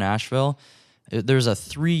before Nashville. There was a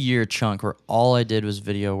 3-year chunk where all I did was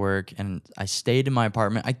video work, and I stayed in my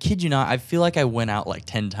apartment. I kid you not, I feel like I went out like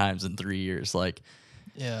 10 times in 3 years. Like,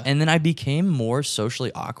 yeah. and then I became more socially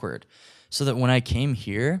awkward, so that when I came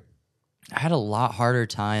here, I had a lot harder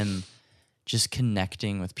time just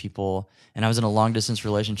connecting with people. And I was in a long distance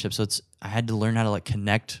relationship, so I had to learn how to like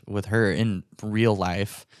connect with her in real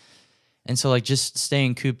life. And so like just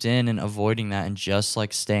staying cooped in and avoiding that and just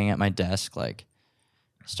like staying at my desk like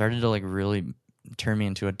started to like really turn me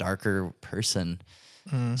into a darker person.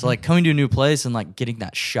 So like coming to a new place and like getting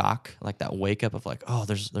that shock, like that wake up of like, oh,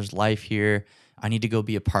 there's life here. I need to go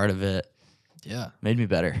be a part of it. Yeah. Made me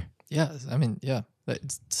better. Yeah. I mean, yeah.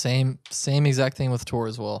 It's same exact thing with tour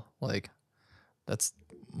as well. Like that's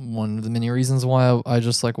one of the many reasons why I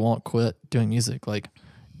just like won't quit doing music. Like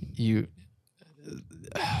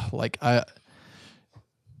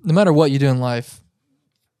no matter what you do in life,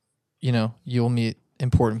 you know, you'll meet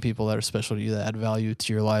important people that are special to you, that add value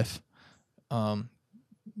to your life.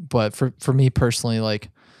 But for me personally, like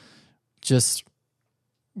just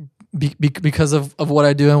because of what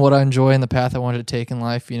I do and what I enjoy and the path I wanted to take in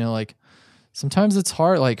life, you know, like sometimes it's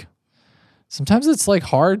hard. Like sometimes it's like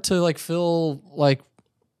hard to like feel like,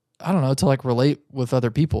 I don't know, to like relate with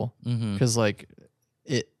other people, because like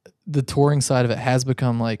the touring side of it has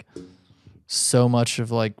become like so much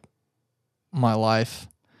of like my life.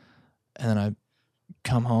 And then I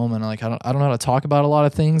come home and like I don't know how to talk about a lot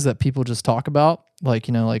of things that people just talk about, like,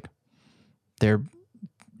 you know, like they're,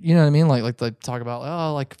 you know what I mean, like they talk about,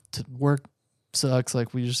 oh, like work sucks,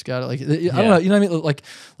 like we just gotta like I don't know, you know what I mean,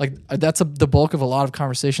 like that's the bulk of a lot of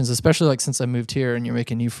conversations, especially like since I moved here and you're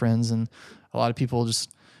making new friends, and a lot of people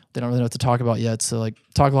just, they don't really know what to talk about yet, so like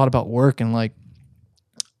talk a lot about work, and like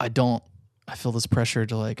I feel this pressure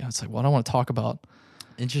to like, it's like, well, I don't want to talk about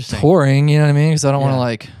Interesting. touring, you know what I mean, because I don't want to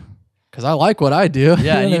like, because I like what I do.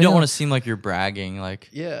 Yeah, and you know don't what want to seem like you're bragging. Like,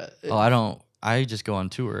 yeah. oh, I just go on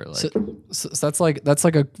tour. Like, So that's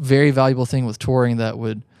like a very valuable thing with touring that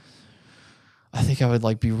I think I would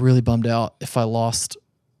like be really bummed out if I lost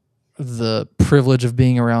the privilege of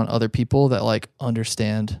being around other people that like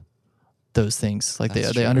understand those things. Like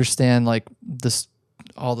they understand like this,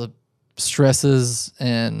 all the stresses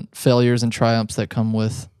and failures and triumphs that come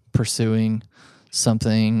with pursuing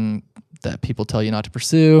something that people tell you not to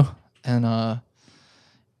pursue. And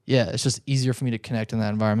yeah, it's just easier for me to connect in that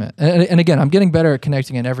environment. And again, I'm getting better at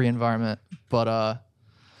connecting in every environment, but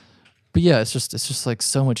yeah, it's just like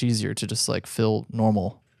so much easier to just like feel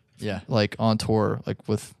normal. yeah. Like on tour, like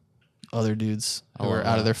with other dudes who are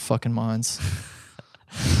out of their fucking minds.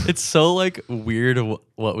 It's so like weird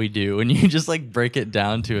what we do when you just like break it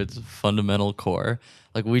down to its fundamental core.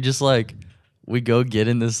 Like we just like, we go get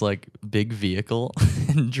in this like big vehicle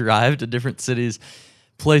and drive to different cities,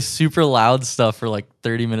 play super loud stuff for like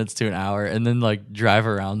 30 minutes to an hour, and then like drive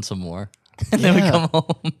around some more. And then we come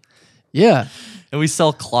home. Yeah. And we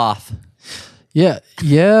sell cloth. Yeah.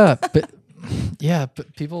 But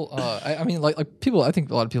people, I mean, like people, I think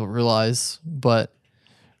a lot of people realize, but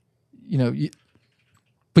you know,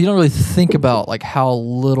 but you don't really think about like how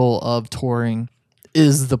little of touring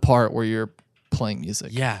is the part where you're playing music.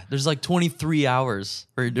 Yeah, there's like 23 hours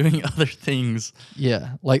where you're doing other things.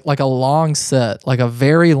 Yeah, like a long set, like a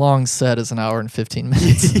very long set is an hour and 15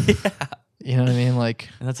 minutes. Yeah. You know what I mean? Like,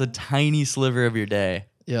 And that's a tiny sliver of your day.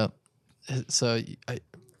 yeah. So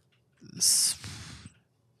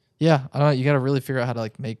yeah, I don't know. You got to really figure out how to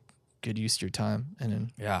like make good use of your time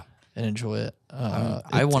and Yeah. enjoy it. I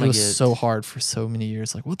want wanna to get- so hard for so many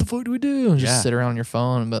years. Like, what the fuck do we do? And just sit around on your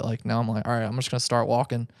phone. But like now I'm like, all right, I'm just gonna start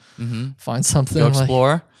walking, find something. Go like-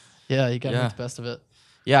 explore. yeah, you gotta make the best of it.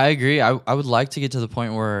 Yeah, I agree. I would like to get to the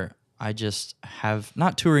point where I just have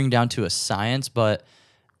not touring down to a science, but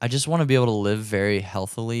I just want to be able to live very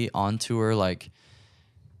healthily on tour, like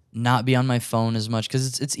not be on my phone as much,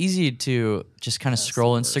 because it's easy to just kind of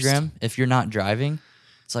scroll Instagram if you're not driving.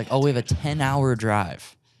 It's like, oh, we have a 10-hour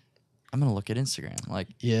drive. I'm gonna look at Instagram. Like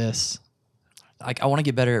Yes. I want to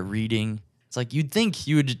get better at reading. It's like you'd think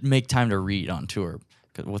you would make time to read on tour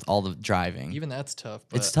with all the driving. Even that's tough.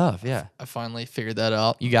 But It's tough, yeah. I finally figured that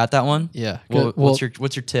out. You got that one? Yeah. Well, good.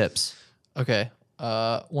 what's your tips? Okay.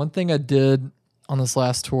 One thing I did on this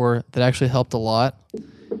last tour that actually helped a lot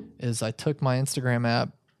is I took my Instagram app.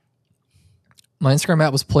 My Instagram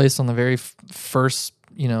app was placed on the very first,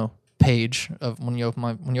 page of when you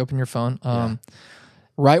open your phone.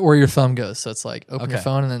 Right where your thumb goes. So it's like open your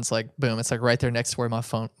phone and then it's like boom. It's like right there next to where my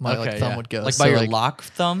thumb would go. Like so by your lock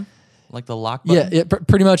thumb, like the lock button. Yeah,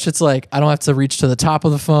 pretty much. It's like I don't have to reach to the top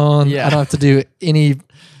of the phone. Yeah. I don't have to do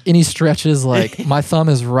any stretches. Like my thumb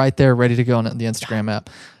is right there, ready to go on the Instagram app,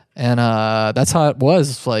 and that's how it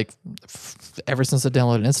was. Like ever since I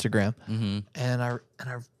downloaded Instagram, and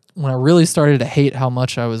when I really started to hate how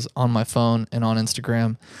much I was on my phone and on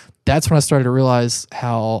Instagram, that's when I started to realize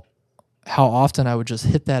how often I would just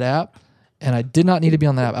hit that app, and I did not need to be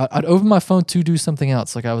on that app. I'd open my phone to do something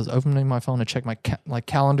else. Like I was opening my phone to check my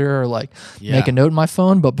calendar or make a note in my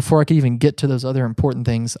phone. But before I could even get to those other important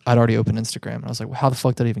things, I'd already opened Instagram. And I was like, well, how the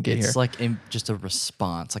fuck did I even get here? It's like just a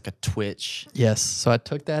response, like a twitch. Yes. So I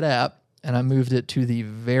took that app and I moved it to the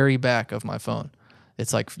very back of my phone.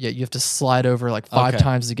 It's like, you have to slide over like 5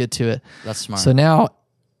 times to get to it. That's smart.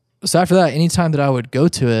 So after that, anytime that I would go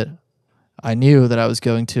to it, I knew that I was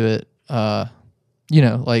going to it,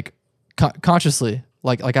 consciously.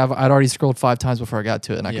 Like I'd already scrolled 5 times before I got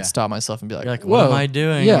to it, and I could stop myself and be like, You're like, what am I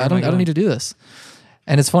doing? Yeah, I don't need to do this.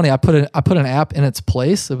 And it's funny, I put an app in its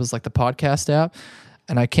place. It was like the podcast app.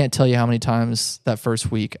 And I can't tell you how many times that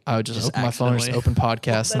first week I would just open my phone, just open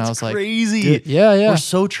podcasts, and I was crazy. Like, yeah. We're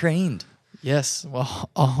so trained. Yes, well,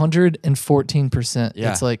 114%.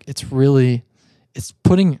 Yeah. It's like it's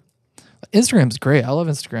putting Instagram's great. I love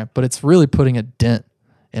Instagram, but it's really putting a dent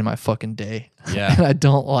in my fucking day. Yeah. And I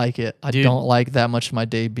don't like it. I don't like that much of my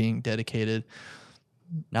day being dedicated.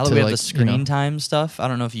 Now that we have the screen time stuff, I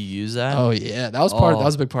don't know if you use that. Oh yeah, that was part. That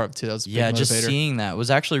was a big part of it too. That was a big motivator. Just seeing that was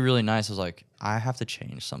actually really nice. I was like, I have to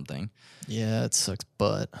change something. Yeah, it sucks,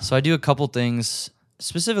 but so I do a couple things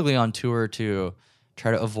specifically on tour to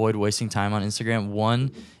try to avoid wasting time on Instagram.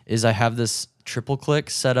 One is I have this triple click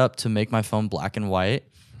set up to make my phone black and white.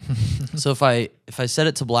 So if I set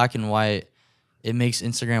it to black and white, it makes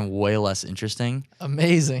Instagram way less interesting.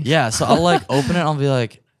 Amazing. Yeah, so I'll like open it and I'll be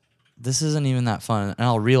like, this isn't even that fun. And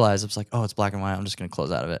I'll realize it's like, oh, it's black and white. I'm just going to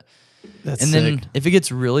close out of it. That's and sick. Then if it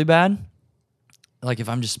gets really bad, like if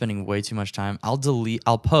I'm just spending way too much time, I'll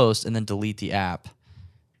post and then delete the app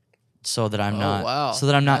so that I'm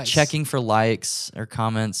not checking for likes or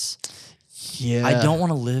comments. Yeah. I don't want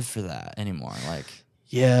to live for that anymore. Like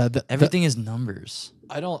everything is numbers.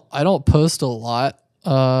 I don't post a lot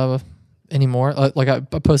anymore. Like I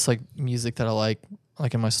post like music that I like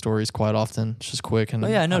in my stories quite often. It's just quick. And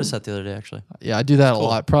I noticed that the other day actually. Yeah, I do that a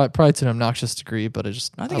lot. Probably to an obnoxious degree, but I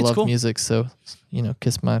think it's love cool. music, so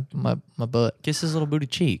kiss my butt. Kiss his little booty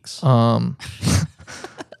cheeks. But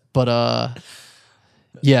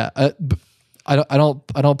yeah, I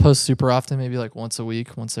don't post super often. Maybe like once a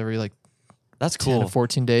week, once every like that's cool. 10 to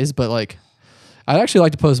 14 days. But like, I'd actually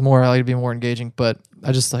like to post more. I like to be more engaging, but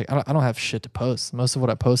I just like I don't have shit to post. Most of what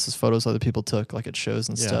I post is photos other people took, like at shows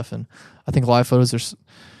and stuff. And I think live photos are.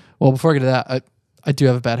 Well, before I get to that, I do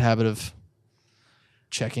have a bad habit of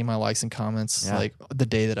checking my likes and comments. Yeah. Like the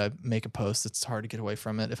day that I make a post, it's hard to get away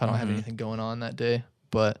from it if I don't have anything going on that day.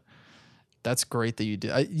 But that's great that you do.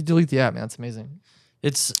 You delete the app, man. It's amazing.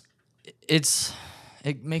 It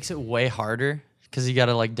makes it way harder because you got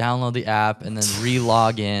to like download the app and then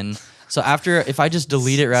re-log in. So if I just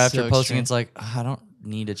delete it right after posting, it's like, I don't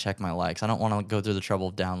need to check my likes. I don't want to go through the trouble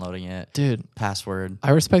of downloading it. Dude. Password.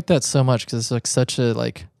 I respect that so much because it's like such a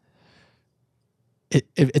like,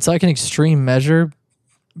 it's like an extreme measure.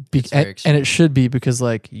 And it should be because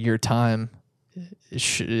like your time, it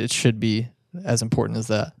should be as important as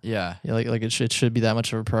that. Yeah. Like it should be that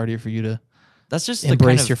much of a priority for you to. That's just embrace the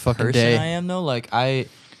kind of your fucking person day. I am though. Like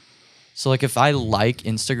if I like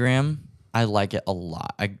Instagram, I like it a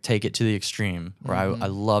lot. I take it to the extreme where I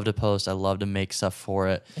love to post. I love to make stuff for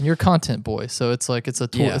it. And you're a content boy, so it's like it's a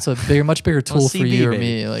tool. Yeah. It's a much bigger tool for you or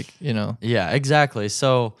me. Like Yeah, exactly.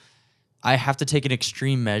 So I have to take an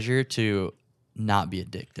extreme measure to not be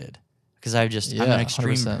addicted because I'm an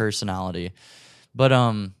extreme 100%. personality. But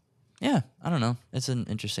yeah, I don't know. It's an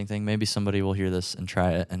interesting thing. Maybe somebody will hear this and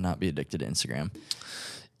try it and not be addicted to Instagram.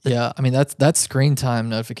 Yeah, I mean that screen time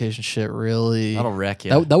notification shit really that'll wreck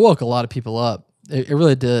you. That woke a lot of people up. It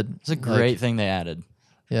really did. It's a great thing they added.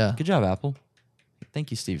 Yeah. Good job, Apple. Thank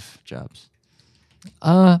you, Steve Jobs.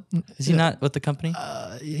 Is he not with the company?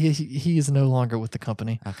 He is no longer with the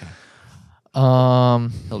company. Okay.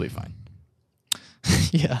 He'll be fine.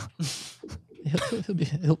 Yeah.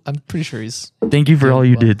 I'm pretty sure he's. Thank you for all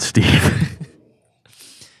you did, Steve.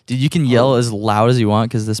 Dude, you can yell as loud as you want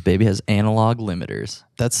because this baby has analog limiters.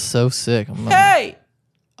 That's so sick. Hey!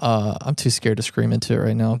 I'm too scared to scream into it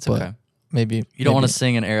right now. It's okay. maybe You don't want to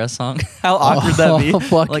sing an Era song? How awkward that be?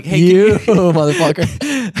 Fuck like, hey, you, can you motherfucker.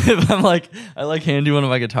 if I'm like, I like hand you one of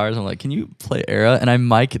my guitars. I'm like, can you play Era? And I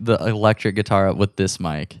mic the electric guitar up with this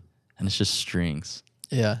mic, and it's just strings.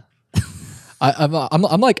 Yeah,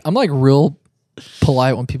 I'm like real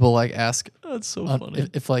polite when people like ask. That's so funny.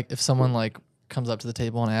 If someone like comes up to the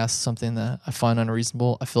table and asks something that I find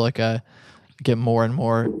unreasonable, I feel like I get more and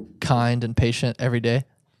more kind and patient every day.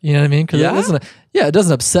 You know what I mean? Because it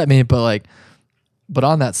doesn't upset me, but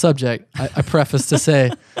on that subject, I preface to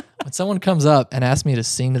say, when someone comes up and asks me to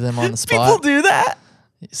sing to them on the spot, People do that.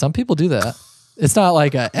 Some people do that. It's not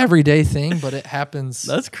like a everyday thing, but it happens.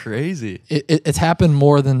 That's crazy. It's happened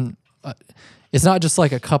more than. It's not just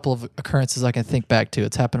like a couple of occurrences I can think back to.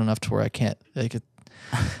 It's happened enough to where I can't.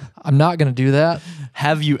 I'm not going to do that.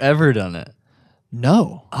 Have you ever done it?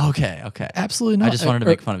 No. Okay. Absolutely not. I just wanted to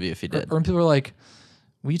make fun of you if you did. Or when people are like,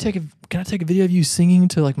 "Will you can I take a video of you singing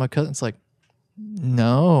to like my cousin?" It's like,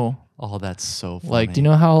 no. Oh, that's so funny. Like, do you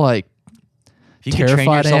know how like if you could train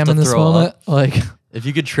terrified I yourself am to in this throw moment? up, Like, if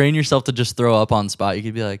you could train yourself to just throw up on spot, you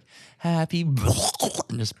could be like, happy,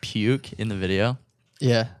 and just puke in the video.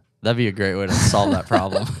 yeah. That'd be a great way to solve that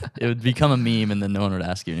problem. It would become a meme, and then no one would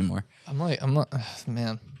ask you anymore. I'm not,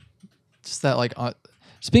 man. Just that like,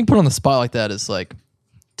 just being put on the spot like that is like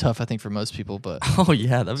tough, I think, for most people, but Oh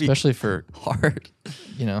yeah, that'd be especially for hard.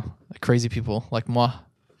 Like crazy people like moi.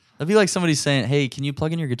 That'd be like somebody saying, "Hey, can you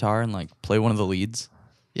plug in your guitar and like play one of the leads?"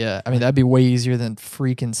 Yeah, I mean that'd be way easier than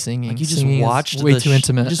freaking singing. Like you just Singing is watched way too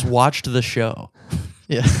intimate. You just watched the show.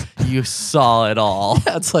 Yeah, You saw it all.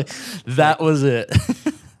 yeah, it's like That was it.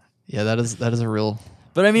 yeah, that is a real.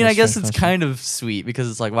 But I mean, I guess strange it's question. kind of sweet because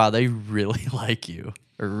it's like, wow, they really like you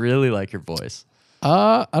or really like your voice.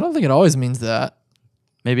 I don't think it always means that.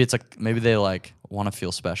 Maybe it's maybe they like want to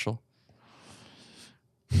feel special.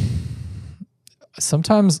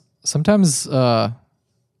 Sometimes I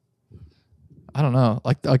don't know.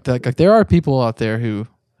 Like there are people out there who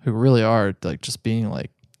really are like just being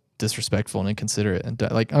like disrespectful and inconsiderate and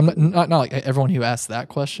like I'm not like everyone who asks that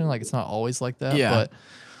question, like it's not always like that. Yeah.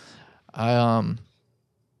 But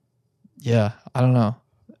yeah, I don't know.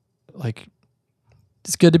 Like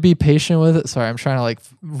it's good to be patient with it. Sorry, I'm trying to like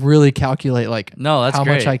really calculate like No, that's how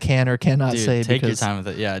great. much I can or cannot Dude, say. take your because, time with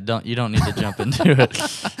it. Yeah, you don't need to jump into it.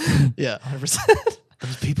 Yeah, 100%.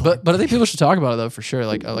 Those people. But I think people should talk about it though for sure.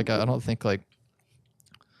 Like I don't think like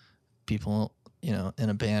people in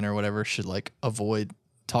a band or whatever should like avoid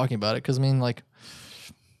talking about it because I mean like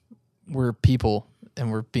we're people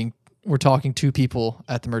and we're talking to people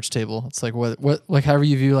at the merch table. It's like what like however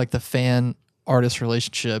you view like the fan artist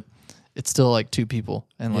relationship, it's still like two people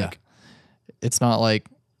and like it's not like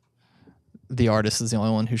the artist is the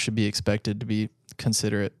only one who should be expected to be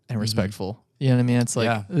considerate and respectful. You know what I mean? It's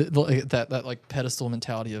like that like pedestal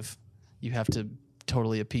mentality of you have to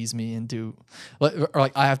totally appease me and do or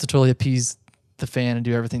like I have to totally appease the fan and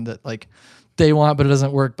do everything that like they want, but it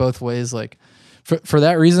doesn't work both ways. Like for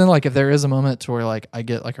that reason, like if there is a moment to where like I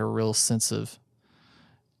get like a real sense of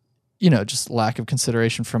just lack of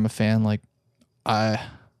consideration from a fan, like I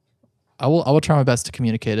will try my best to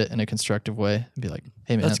communicate it in a constructive way and be like,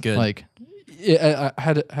 hey man, That's good. Like I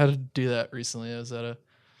had to do that recently. I was at a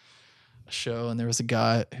show and there was a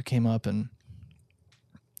guy who came up and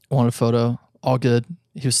wanted a photo. All good.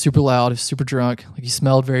 He was super loud. He was super drunk. Like he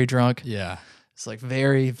smelled very drunk. Yeah. It's like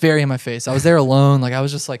very, very in my face. I was there alone. Like I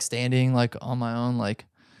was just like standing like on my own. Like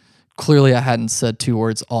clearly I hadn't said 2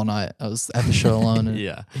 words all night. I was at the show alone. And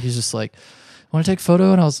Yeah. he's just like, want to take a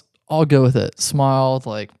photo? And I was all good with it. Smiled.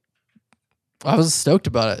 Like I was stoked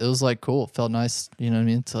about it. It was like cool. It felt nice. You know what I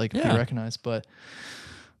mean? To like be recognized. But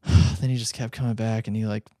then he just kept coming back and he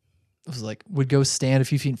like was like would go stand a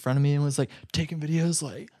few feet in front of me and was like taking videos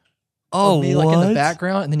like of me like in the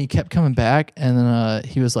background, and then he kept coming back and then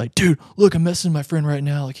he was like, dude, look, I'm messaging my friend right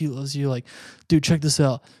now, like he loves you, like dude, check this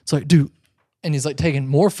out. It's like, dude, and he's like taking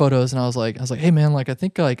more photos and I was like, hey man, like I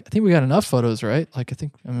think we got enough photos, right? Like I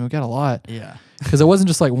mean we got a lot. Yeah. Because it wasn't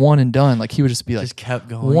just like one and done. Like he would just be like Just kept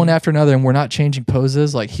going. one after another, and we're not changing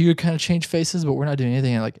poses. Like he would kind of change faces, but we're not doing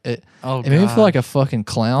anything. And like it made me feel like a fucking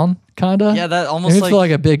clown, kinda. Yeah, that It almost made me like feel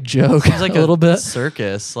like a big joke, seems like a little bit.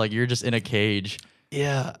 circus. Like you're just in a cage.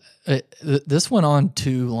 Yeah, this went on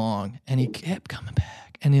too long, and he kept coming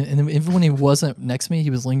back. And then even when he wasn't next to me, he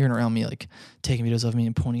was lingering around me, like taking videos of me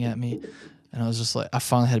and pointing at me. And I was just like, I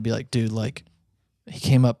finally had to be like, dude, like he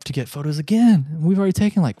came up to get photos again, and we've already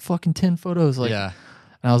taken like fucking 10 photos. Like, Yeah.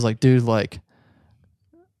 and I was like, dude, like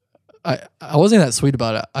I wasn't that sweet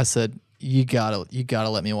about it. I said, you gotta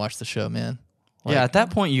let me watch the show, man. Like, Yeah, at that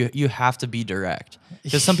point you have to be direct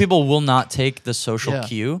because some people will not take the social Yeah.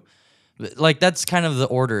 cue. Like that's kind of the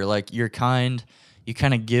order. Like you're kind, you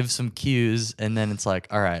kind of give some cues, and then it's like,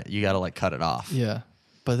 all right, you got to like cut it off. Yeah.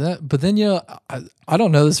 But then I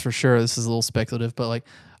don't know this for sure. This is a little speculative, but like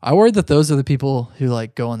I worry that those are the people who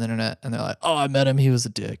like go on the internet and they're like, oh, I met him, he was a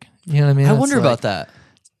dick. You know what I mean? I It's wonder like, about that.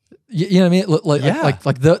 You know what I mean? Like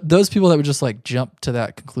Yeah. those people that would just like jump to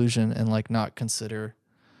that conclusion and like not consider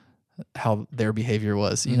how their behavior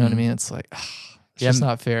was. You know what I mean? It's like it's just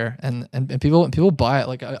not fair. And people buy it.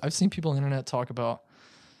 Like I've seen people on the internet talk about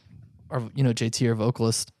our JT, our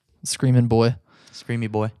vocalist, Screaming Boy. Screamy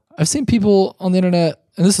boy. I've seen people on the internet,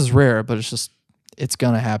 and this is rare, but it's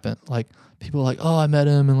gonna happen. Like people are like, oh, I met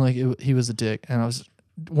him and like he was a dick, and I was,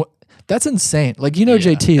 what? That's insane. Like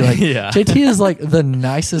JT, like JT is like the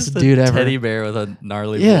nicest dude ever. Teddy bear with a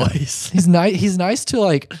gnarly voice. He's nice. He's nice to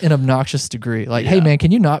like an obnoxious degree. Like, hey man,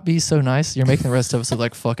 can you not be so nice? You're making the rest of us look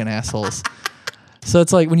like fucking assholes. So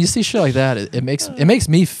it's like when you see shit like that, it makes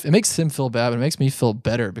him feel bad, but it makes me feel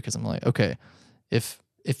better because I'm like, okay,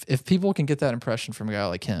 if people can get that impression from a guy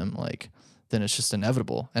like him, like then it's just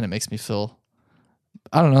inevitable, and it makes me feel,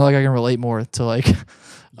 I don't know, like I can relate more to like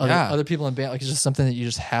other people in band. Like it's just something that you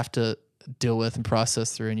just have to deal with and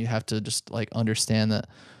process through, and you have to just like understand that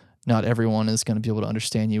not everyone is going to be able to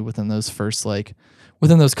understand you within those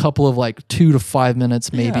couple of like 2 to 5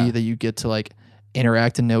 minutes maybe that you get to like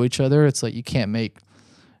interact and know each other. It's like you can't make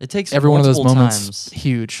it takes every one of those moments times.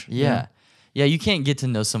 Huge. Yeah. Yeah, you can't get to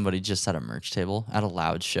know somebody just at a merch table, at a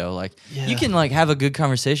loud show. Like you can like have a good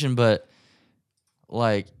conversation, but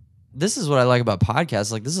like this is what I like about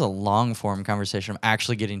podcasts. Like this is a long form conversation. I'm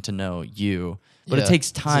actually getting to know you, but it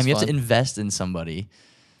takes time. You have to invest in somebody.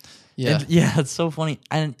 Yeah. And it's so funny.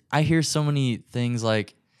 And I hear so many things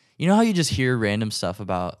like, you know how you just hear random stuff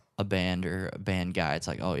about a band or a band guy. It's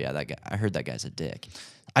like, oh yeah, that guy, I heard that guy's a dick.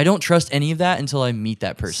 I don't trust any of that until I meet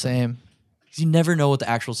that person. Same. Because you never know what the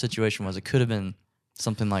actual situation was. It could have been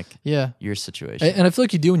something like your situation. And I feel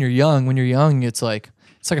like you do when you're young. When you're young, it's like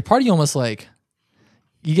a part of you almost like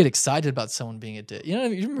you get excited about someone being a dick. You know what I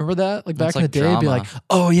mean? You remember that? Like back in the day, it'd be like,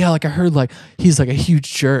 oh yeah, like I heard like he's like a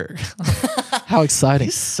huge jerk. How exciting.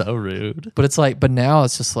 He's so rude. But it's like, but now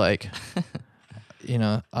it's just like, I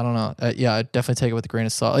don't know. I definitely take it with a grain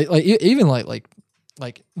of salt. Like even like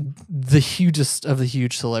the hugest of the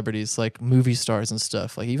huge celebrities, like movie stars and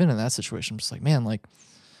stuff. Like even in that situation, I'm just like, man, like,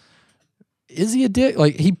 is he a dick?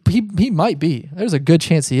 Like he might be. There's a good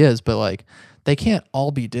chance he is, but like they can't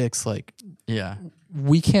all be dicks. Like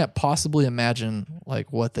we can't possibly imagine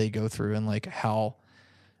like what they go through and like how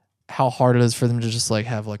hard it is for them to just like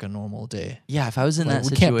have like a normal day. Yeah, if I was in like, that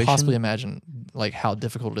situation, we can't possibly imagine like how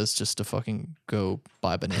difficult it is just to fucking go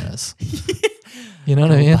buy bananas. You know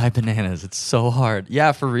what I mean? Buy bananas. It's so hard.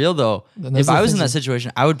 Yeah, for real though. If I was in that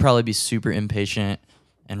situation, I would probably be super impatient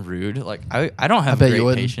and rude. Like I don't have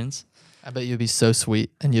great patience. I bet you'd be so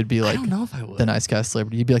sweet, and you'd be like, I don't know if I would. The nice guy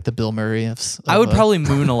celebrity. You'd be like the Bill Murray of I would probably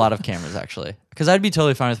moon a lot of cameras actually, because I'd be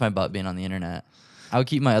totally fine with my butt being on the internet. I would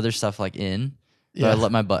keep my other stuff like in, but I'd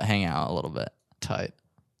let my butt hang out a little bit. Tight.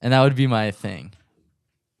 And that would be my thing.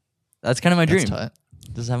 That's kind of my dream. Tight.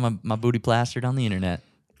 Just have my booty plastered on the internet.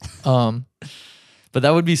 But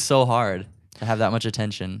that would be so hard to have that much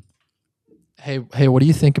attention. Hey, what do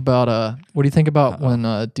you think about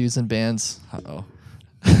when dudes and bands?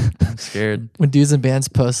 I'm scared. When dudes and bands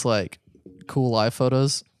post like cool live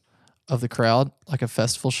photos of the crowd, like a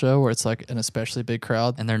festival show where it's like an especially big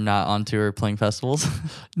crowd, and they're not on tour playing festivals.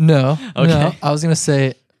 No. Okay. No. I was gonna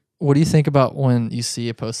say, what do you think about when you see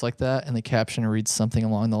a post like that and the caption reads something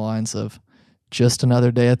along the lines of "Just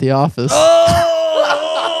another day at the office"? Oh!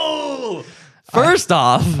 First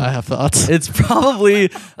off, I have thoughts. It's probably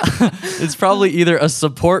either a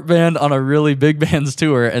support band on a really big band's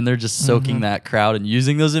tour and they're just soaking that crowd and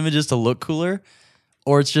using those images to look cooler,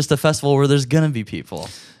 or it's just a festival where there's gonna be people.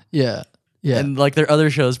 Yeah. Yeah. And like their other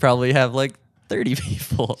shows probably have like 30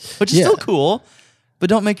 people, which is still cool, but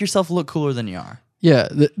don't make yourself look cooler than you are. Yeah,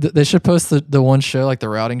 they should post the one show, like the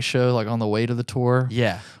routing show, like on the way to the tour.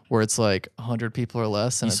 Yeah. Where it's like 100 people or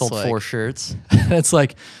less. And you it's sold like, 4 shirts. And it's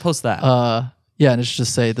like, post that. Yeah, and it's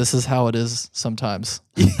just say, this is how it is sometimes.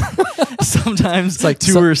 Sometimes it's like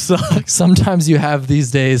tours suck. Sometimes you have these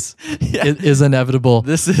days. Yeah. It is inevitable.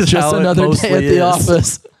 This is just how another it day at the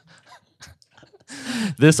office.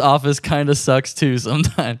 This office kind of sucks too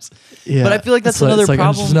sometimes. Yeah. But I feel like that's another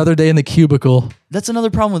problem. Just another day in the cubicle. That's another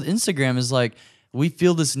problem with Instagram is like we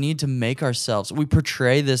feel this need to make ourselves, we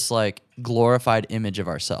portray this like glorified image of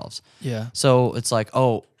ourselves. Yeah. So it's like,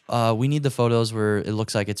 we need the photos where it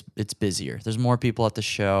looks like it's busier. There's more people at the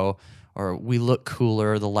show, or we look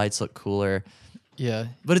cooler, the lights look cooler. Yeah.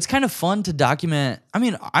 But it's kind of fun to document. I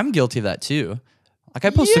mean, I'm guilty of that too. Like I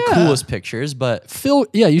post the Yeah. coolest pictures, but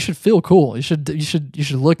you should feel cool. You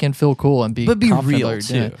should look and feel cool and be confident real about what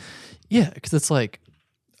you're doing. too. Yeah, because it's like,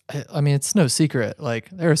 I mean, it's no secret. Like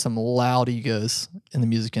there are some loud egos in the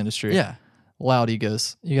music industry. Yeah. Loud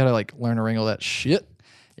egos. You gotta like learn to wrangle that shit.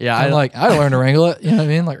 Yeah, I learned to wrangle it. You know what I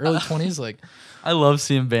mean? Like early 20s, like I love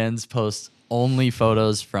seeing bands post only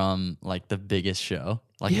photos from like the biggest show,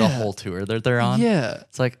 like the Yeah. whole tour that they're on. yeah,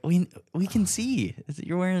 It's like we can see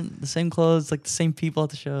you're wearing the same clothes, like the same people at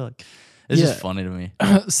the show. Like it's Yeah. just funny to me.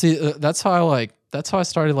 See, that's how I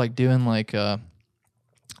started like doing like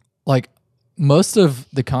most of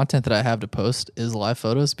the content that I have to post is live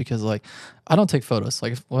photos because like I don't take photos.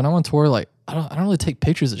 Like when I'm on tour, like I don't really take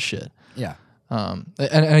pictures of shit. Yeah. And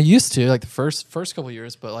I used to like the first couple of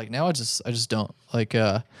years, but like now I just don't like. So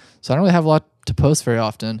I don't really have a lot to post very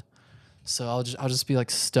often. So I'll just be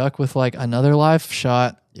like stuck with like another live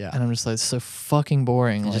shot. Yeah. And I'm just like so fucking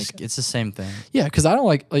boring. It's the same thing. Yeah, because I don't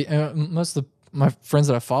like most of my friends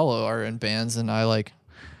that I follow are in bands, and I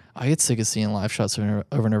get sick of seeing live shots over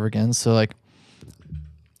and over again. So like,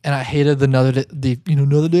 and I hated another day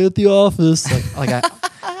at the office. Like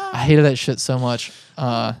I hated that shit so much,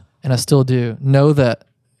 and I still do. Know that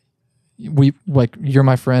you're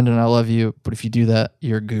my friend and I love you, but if you do that,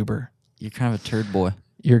 you're a goober. You're kind of a turd boy.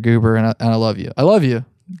 You're a goober, and I love you. I love you,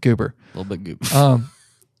 goober. A little bit goober.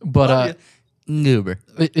 But goober.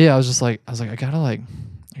 yeah, I was like, I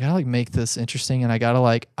gotta make this interesting, and I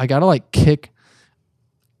gotta kick,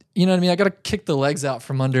 you know what I mean? I gotta kick the legs out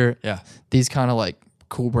from under these kind of like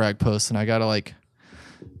cool brag posts, and I gotta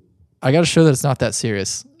show that it's not that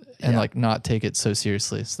serious, and like not take it so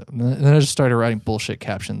seriously. So, and then I just started writing bullshit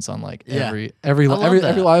captions on like every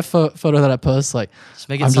live photo that I post. Like Just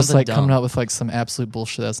make it I'm just something like dumb. coming up with like some absolute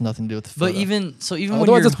bullshit that has nothing to do with the photo. But even when otherwise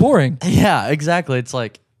you're it's boring. Yeah, exactly. It's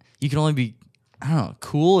like you can only be, I don't know,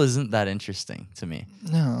 cool isn't that interesting to me.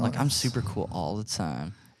 No, Like I'm super cool all the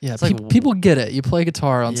time. yeah. it's like- People get it. You play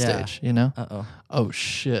guitar on Yeah. stage, you know. Uh-oh. Oh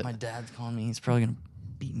shit! My dad's calling me. He's probably going to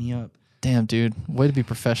beat me up. Damn, dude, way to be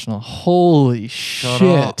professional. Holy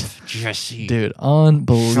shit, Jesse. dude,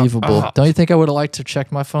 unbelievable. up. Don't you think I would have liked to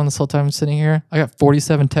check my phone this whole time I'm sitting here? I got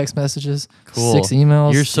 47 text messages, Cool. 6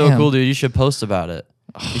 emails. You're so Damn. cool, dude. You should post about it.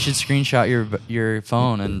 You should screenshot your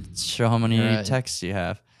phone and show how many Right. texts you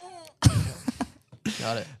have.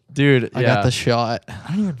 Got it. Dude, I got the shot.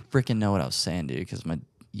 I don't even freaking know what I was saying, dude, because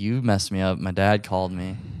you messed me up. My dad called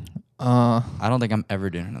me. I I don't think I'm ever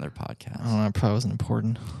doing another podcast. don't know. It probably wasn't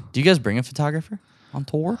important. Do you guys bring a photographer on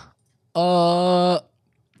tour?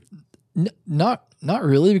 Not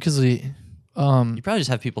really because we. You probably just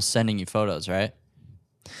have people sending you photos, right?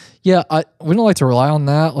 Yeah, we don't like to rely on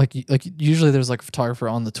that. Like usually there's like a photographer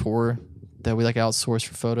on the tour that we like outsource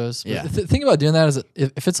for photos. But Yeah. the thing about doing that is that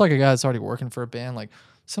if it's like a guy that's already working for a band, like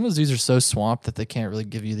some of those dudes are so swamped that they can't really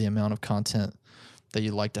give you the amount of content that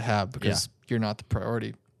you'd like to have because you're not the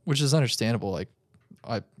priority, which is understandable. Like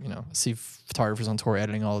I see photographers on tour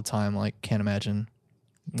editing all the time. Like can't imagine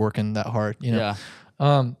working that hard, you know?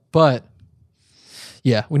 Yeah. But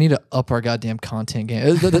yeah, we need to up our goddamn content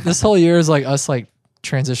game. This whole year is like us like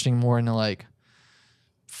transitioning more into like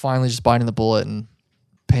finally just biting the bullet and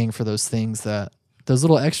paying for those things those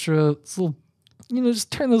little extra little, just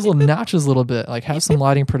turn those little notches a little bit. Like have some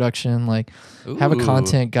lighting production, like have a Ooh.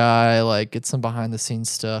 content guy, like get some behind the scenes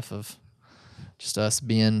stuff of just us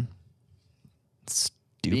being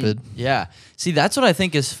stupid. Yeah. See, that's what I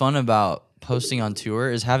think is fun about posting on tour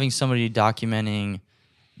is having somebody documenting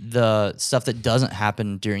the stuff that doesn't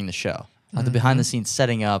happen during the show. Like the behind the scenes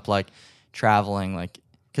setting up, like traveling, like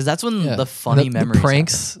because that's when Yeah. the funny The memories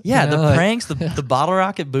pranks, happen. Yeah, you know, the like- pranks, the bottle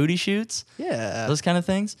rocket booty shoots, Yeah. those kind of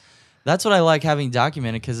things. That's what I like having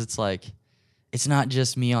documented because it's like it's not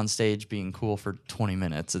just me on stage being cool for 20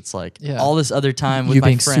 minutes. It's like Yeah. all this other time with You my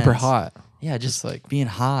being friends. super hot. Yeah, just like- like being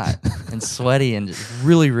hot and sweaty and just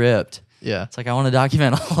really ripped. Yeah. It's like I want to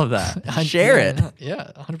document all of that. Share it.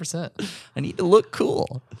 Yeah, 100%. I need to look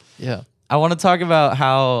cool. Yeah. I want to talk about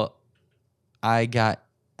how I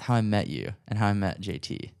met you and how I met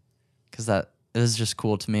JT because that is just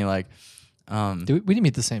cool to me. Like, We didn't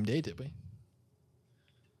meet the same day, did we?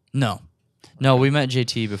 no, we met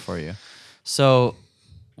JT before you. So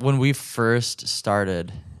when we first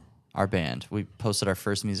started our band, we posted our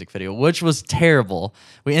first music video, which was terrible.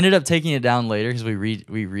 We ended up taking it down later because we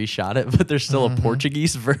reshot it, but there's still a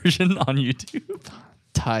Portuguese version on YouTube.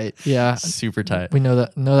 Tight. Yeah. Super tight. We know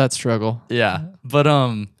that struggle. Yeah. But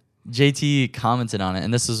JT commented on it,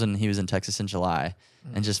 and this was when he was in Texas in July,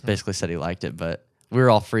 and just basically said he liked it. But we were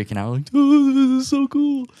all freaking out. We're like, oh, this is so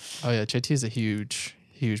cool. Oh yeah, JT is a huge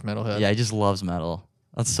metalhead. Yeah, he just loves metal.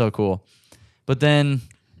 That's so cool. But then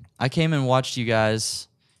I came and watched you guys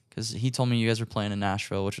because he told me you guys were playing in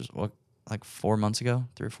Nashville, which was what, like 4 months ago,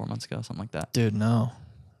 3 or 4 months ago, something like that. Dude, no.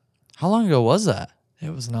 How long ago was that? It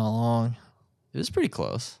was not long. It was pretty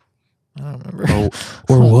close. I don't remember.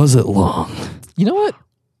 Or was it long? You know what?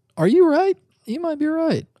 Are you right? You might be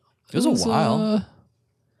right. It was a while.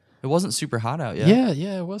 It wasn't super hot out yet.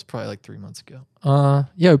 Yeah, it was probably like 3 months ago.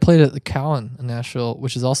 Yeah, we played at the Cowan in Nashville,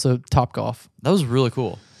 which is also Topgolf. That was really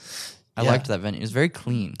cool. I Yeah. liked that venue. It was very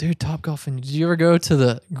clean. Dude, Topgolf. And did you ever go to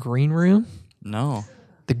the green room? No.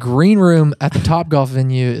 The green room at the Topgolf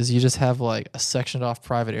venue is you just have like a sectioned off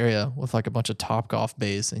private area with like a bunch of Topgolf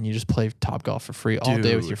bays, and you just play Topgolf for free all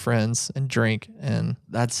day with Dude. your friends and drink. And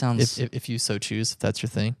That sounds. if you so choose, if that's your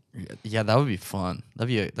thing. Yeah, that would be fun. That'd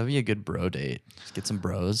be a good bro date. Just get some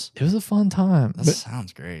bros. It was a fun time. That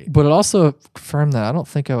sounds great. But it also confirmed that I don't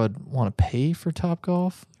think I would want to pay for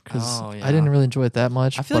Topgolf because Oh, yeah. I didn't really enjoy it that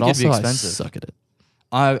much. I feel but like it'd be also expensive. I suck at it.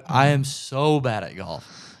 I am so bad at golf.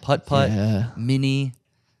 Putt, Yeah. mini,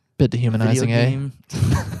 Bit video dehumanizing, eh? game.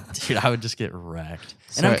 Dude, I would just get wrecked.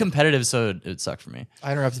 And Sorry. I'm competitive, so it would suck for me.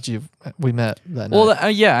 I interrupted you. We met that Well, night.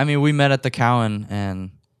 yeah, I mean, we met at the Cowan,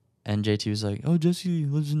 and JT was like, "Oh, Jesse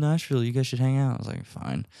lives in Nashville. You guys should hang out." I was like,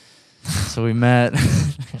 "Fine." So we met.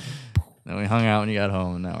 Then we hung out when you got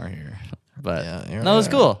home, and now we're here. But Yeah, here no, it was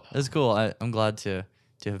we cool. It was cool. I'm glad to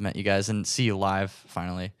have met you guys and see you live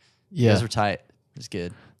finally. You Yeah. guys were tight. It was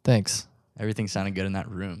good. Thanks. Everything sounded good in that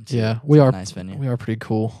room, too. Yeah, we It's a are nice venue. We are pretty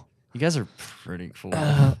cool. You guys are pretty cool.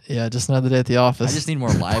 Yeah, just another day at the I office. just need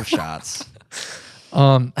more live shots.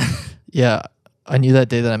 Yeah, I knew that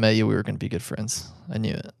day that I met you, we were going to be good friends. I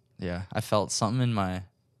knew it. Yeah, I felt something in my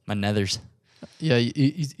nethers. Yeah,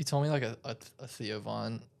 you told me like a Theo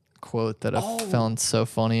Von quote that I Oh. found so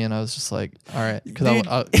funny, and I was just like, all right, because Dude.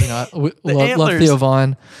 I love antlers. Theo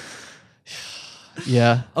Von.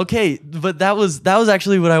 Yeah, Okay, but that was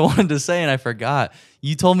actually what I wanted to say, and I forgot.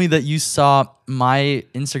 You told me that you saw my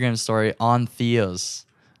Instagram story on Theo's.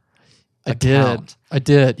 account. I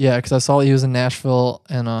did. Yeah, because I saw that he was in Nashville,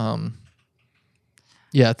 and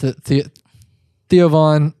yeah, Theo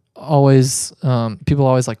Von always people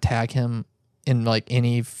always like tag him in like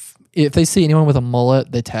if they see anyone with a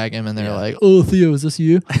mullet, they tag him and they're Yeah. like, "Oh, Theo, is this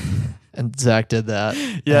you?" And Zach did that.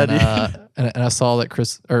 Yeah, and I saw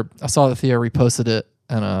that I saw that Theo reposted it,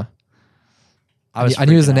 and I was I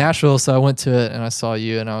knew he was freaking in out. Nashville, so I went to it and I saw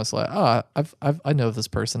you, and I was like, "Oh, I know this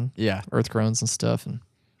person, Yeah, Earth Groans and stuff." And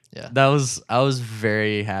yeah, I was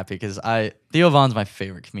very happy because Theo Von's my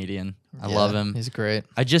favorite comedian. I love him. He's great.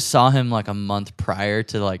 I just saw him like a month prior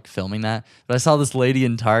to like filming that, but I saw this lady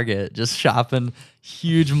in Target just shopping,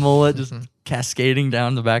 huge mullet, just cascading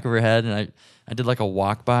down the back of her head, and I did like a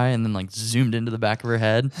walk by and then like zoomed into the back of her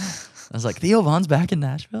head. I was like, Theo Von's back in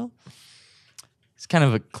Nashville. It's kind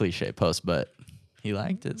of a cliche post, but he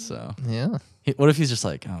liked it. So Yeah. what if he's just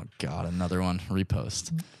like, oh god, another one,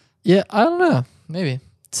 repost? Yeah, I don't know. Maybe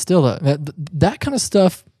still that kind of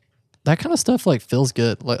stuff. That kind of stuff like feels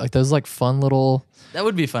good. Like those like fun little. That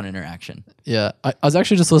would be fun interaction. Yeah, I was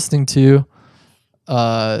actually just listening to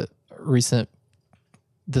recent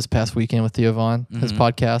this past weekend with Theo Von, his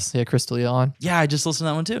podcast. He had Chris D'Elia on. Yeah, I just listened to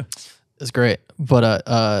that one too. It's great, but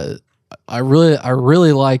I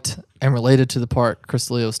really liked and related to the part Chris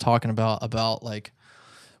D'Elia was talking about like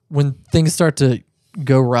when things start to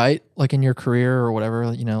go right, like in your career or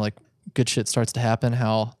whatever, you know, like good shit starts to happen.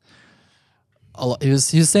 How he was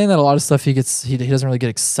saying that a lot of stuff he doesn't really get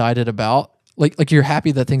excited about. Like you're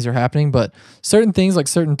happy that things are happening, but certain things like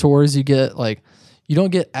certain tours you get like you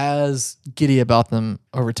don't get as giddy about them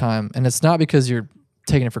over time, and it's not because you're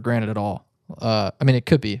taking it for granted at all. I mean, it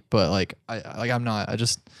could be, but like I'm not. I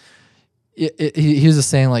just he was just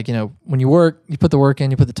saying like, you know, when you work, you put the work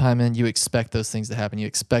in, you put the time in, you expect those things to happen. You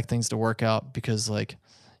expect things to work out because like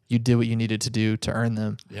you did what you needed to do to earn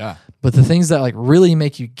them. Yeah. But the things that like really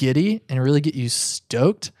make you giddy and really get you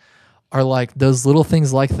stoked are like those little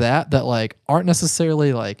things like that like aren't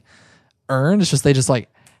necessarily like earned. It's just they just like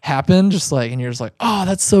happen, just like, and you're just like, oh,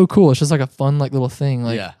 that's so cool. It's just like a fun like little thing.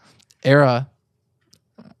 Like yeah. Era.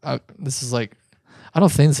 This is like, I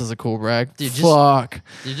don't think this is a cool brag. Dude, Fuck.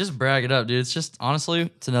 You just brag it up, dude. It's just honestly,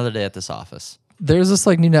 it's another day at this office. There's this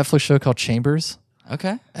like new Netflix show called Chambers,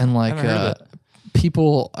 Okay. and like Haven't heard of it.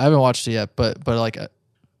 people, I haven't watched it yet, but like a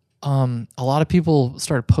lot of people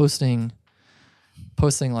started posting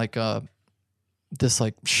like this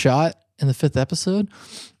like shot in the 5th episode,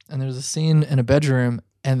 and there's a scene in a bedroom,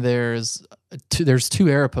 and there's two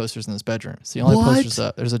Era posters in this bedroom. It's the only What? posters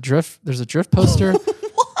up. There's a drift poster.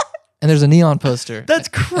 And there's a neon poster. That's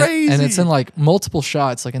crazy. And it's in like multiple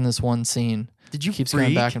shots, like in this one scene. Did you Keeps freak?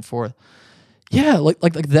 going back and forth. Yeah, like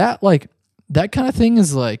that. Like that kind of thing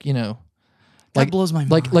is like, you know, That blows my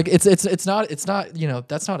mind. like it's not, you know,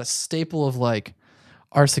 that's not a staple of like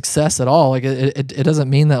our success at all. Like it doesn't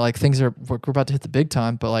mean that like things are, we're about to hit the big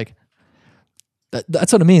time, but like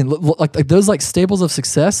that's what I mean. Like those like staples of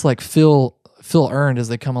success like feel earned as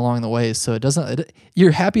they come along the way. So it doesn't,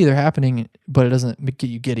 you're happy they're happening, but it doesn't get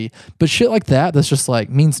you giddy. But shit like that's just like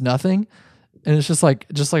means nothing. And it's just like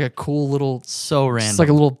a cool little, so random. just like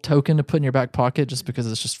a little token to put in your back pocket just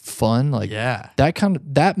because it's just fun. Like yeah.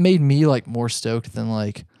 that made me like more stoked than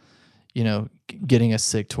like, you know, getting a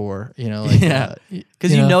sick tour, you know, like, Yeah.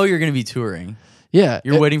 Because you know you're going to be touring. Yeah.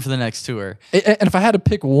 You're waiting for the next tour. And if I had to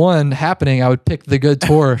pick one happening, I would pick the good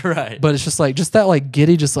tour. Right. But it's just like, just that like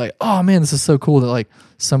giddy, just like, oh man, this is so cool that like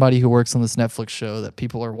somebody who works on this Netflix show that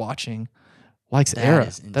people are watching likes That Era.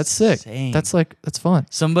 is That's sick. insane. That's fun.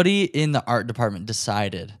 Somebody in the art department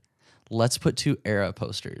decided, let's put 2 Era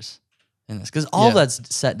posters in this. Because all Yeah.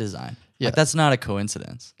 that's set design. Yeah. Like, that's not a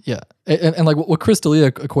coincidence. Yeah. And like what Chris D'Elia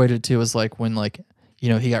equated it to was like when like, you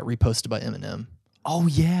know, he got reposted by Eminem. Oh,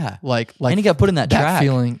 yeah. Like And he got put in that track.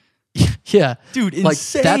 feeling. Yeah. Dude, Like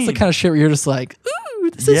insane. that's the kind of shit where you're just like, ooh,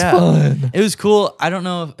 this is Yeah. fun. It was cool. I don't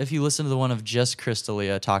know if you listened to the one of just Chris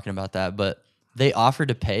D'Elia talking about that, but they offered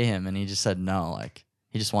to pay him and he just said no. Like,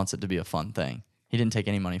 he just wants it to be a fun thing. He didn't take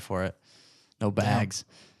any money for it. No bags.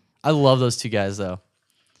 I love those 2 guys, though.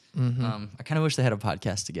 Mm-hmm. I kind of wish they had a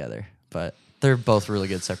podcast together, but they're both really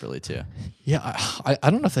good separately, too. Yeah, I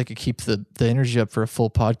don't know if they could keep the energy up for a full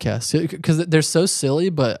podcast because they're so silly.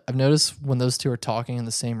 But I've noticed when those 2 are talking in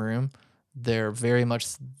the same room, they're very much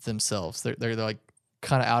themselves. They're like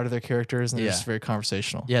kind of out of their characters and they're Yeah. just very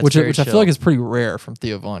conversational. Yeah, it's which very I feel chill. like is pretty rare from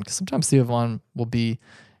Theo Vaughn because sometimes Theo Vaughn will be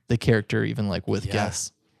the character even like with Yeah.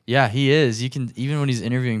 guests. Yeah, he is. You can, even when he's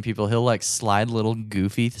interviewing people, he'll like slide little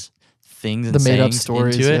goofy things and The made up sayings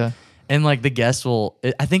stories, into it. yeah. And like the guests will,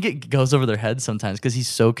 I think it goes over their heads sometimes because he's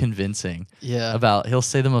so convincing. Yeah. About, he'll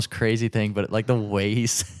say the most crazy thing, but like the way he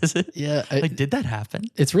says it. Yeah, Like, did that happen?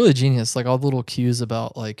 it's really genius. Like all the little cues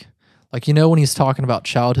about like you know when he's talking about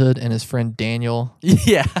childhood and his friend Daniel.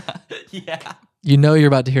 Yeah. Yeah. You know you're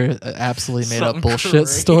about to hear an absolutely made up Something bullshit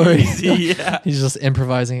story. crazy, yeah. He's just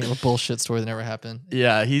improvising a bullshit story that never happened.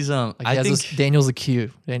 Yeah. He's, Like I think Daniel's a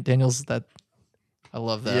cue. Daniel's that. I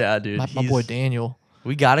love that. Yeah, dude, My boy Daniel.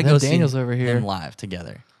 we got to And then go Daniel's see over here. him live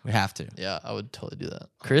together. We have to. Yeah, I would totally do that.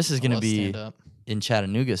 Chris is I going to love be stand-up. in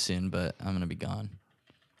Chattanooga soon, but I'm going to be gone.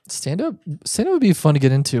 Stand up would be fun to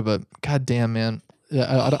get into, but goddamn, man, yeah,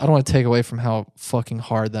 I don't want to take away from how fucking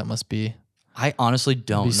hard that must be. I honestly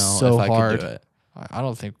don't know so if I hard. could do it. I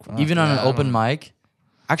don't think Even on yeah, an I don't open know. mic.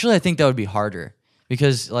 Actually, I think that would be harder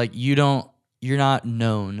because like you're not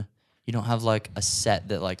known. You don't have like a set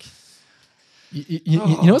that like, You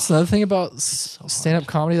know what's another thing about stand up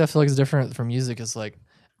comedy that I feel like is different from music is like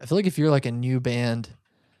I feel like if you're like a new band,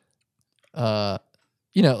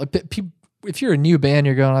 you know, like if you're a new band,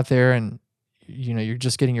 you're going out there and you know you're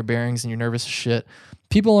just getting your bearings and you're nervous as shit.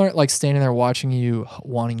 People aren't like standing there watching you,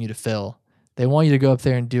 wanting you to fail. They want you to go up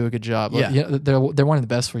there and do a good job. Like, Yeah. you know, they're wanting the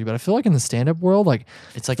best for you. But I feel like in the stand up world, like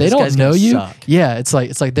it's like they this don't guy's know gonna you. suck. Yeah, it's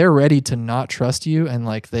like they're ready to not trust you and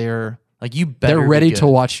like they're Like you better they're be ready good. to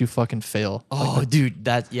watch you fucking fail. Oh, dude,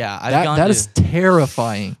 I've gone That to, is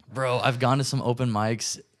terrifying. bro. I've gone to some open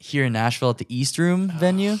mics here in Nashville at the East Room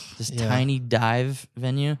venue, this Yeah. tiny dive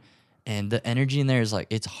venue, and the energy in there is like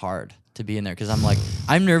it's hard to be in there because I'm like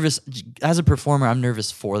I'm nervous as a performer. I'm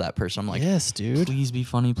nervous for that person. I'm like, Yes, dude. please be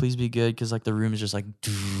funny, please be good, because like the room is just like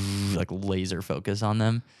laser focus on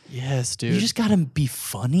them. Yes, dude. You just gotta be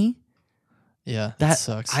funny. yeah, That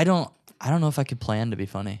sucks. I don't know if I could plan to be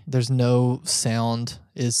funny. There's no sound.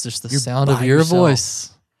 It's just the You're sound of by your yourself.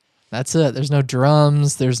 voice. That's it. There's no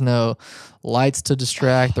drums. There's no lights to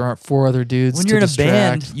distract. There aren't 4 other dudes. When to you're in a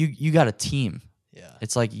distract. band, you got a team. Yeah.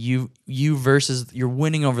 It's like you versus you're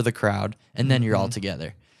winning over the crowd, and then you're all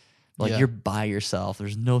together. Like Yeah. you're by yourself.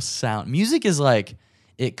 There's no sound. Music is like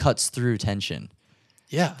it cuts through tension,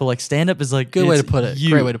 Yeah. but like stand up is like Good way to it's put it.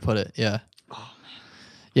 you. Great way to put it. Yeah.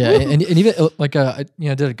 Yeah, and even like I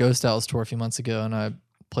did a Ghost Owls tour a few months ago, and I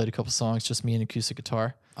played a couple songs, just me and acoustic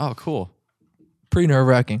guitar. Oh, cool. Pretty nerve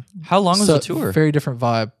wracking. How long was the tour? Very different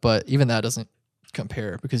vibe, but even that doesn't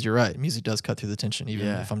compare because you're right. Music does cut through the tension, even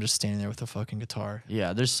Yeah. if I'm just standing there with a fucking guitar.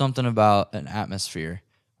 Yeah, there's something about an atmosphere.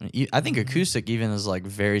 I think Mm-hmm. acoustic even is like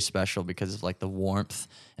very special because of like the warmth,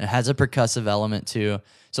 and it has a percussive element too,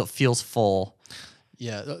 so it feels full.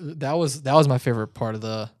 Yeah, that was my favorite part of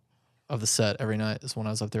the set every night is when I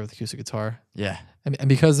was up there with acoustic guitar. Yeah, And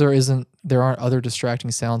because there aren't other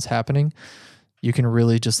distracting sounds happening, you can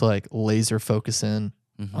really just like laser focus in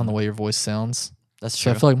on the way your voice sounds. that's So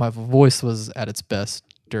true. I feel like my voice was at its best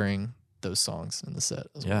during those songs in the set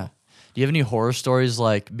as Yeah. well. Do you have any horror stories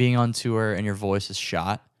like being on tour and your voice is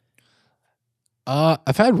shot?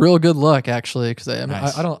 I've had real good luck actually, because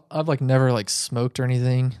Nice. I've like never like smoked or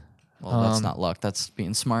anything. Well, that's not luck. That's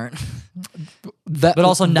being smart. That, But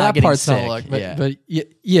also not that getting part's sick, not luck. But yeah. but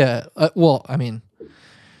yeah. Well, I mean,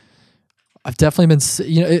 I've definitely been.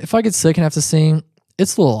 If I get sick and have to sing,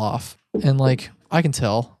 it's a little off, and like I can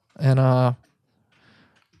tell. And I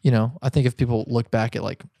think if people look back at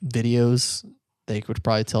like videos, they could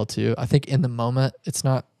probably tell too. I think in the moment, it's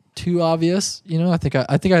not too obvious. I think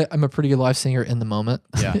I'm a pretty good live singer in the moment.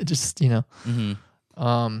 Yeah. Just Mm-hmm.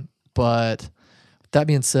 But that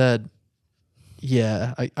being said,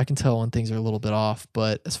 yeah, I can tell when things are a little bit off.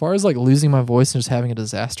 But as far as like losing my voice and just having a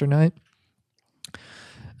disaster night,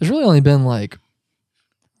 there's really only been like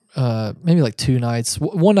maybe like 2 nights.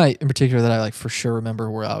 One night in particular that I like for sure remember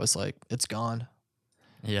where I was like, it's gone.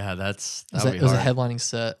 Yeah, that It was a headlining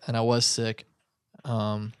set and I was sick.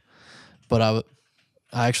 But I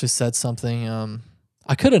actually said something.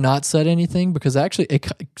 I could have not said anything because actually it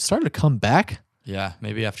started to come back. Yeah,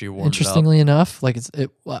 maybe after you warmed it up. Interestingly enough, like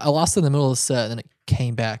I lost it in the middle of the set, and then it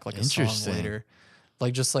came back like a song Interesting. later.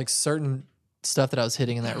 Like just like certain stuff that I was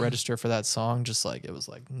hitting in that register for that song, just like it was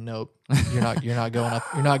like, nope, you're not going up,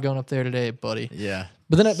 you're not going up there today, buddy. Yeah.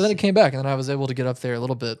 But then it came back, and then I was able to get up there a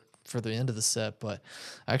little bit for the end of the set. But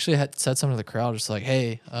I actually had said something to the crowd, just like,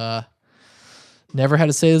 hey, never had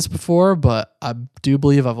to say this before, but I do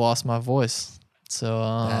believe I've lost my voice. So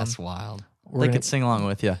That's wild. we're They gonna- could sing along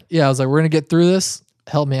with you. yeah, I was like, we're gonna get through this.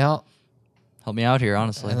 Help me out. Help me out here,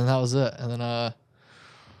 honestly. And then that was it. And then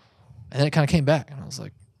it kind of came back, and I was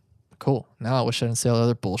like, cool. Now I wish I didn't say all the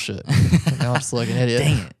other bullshit. Now I'm just like an idiot.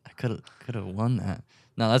 Dang it! I could have won that.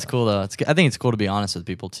 No, that's cool though. I think it's cool to be honest with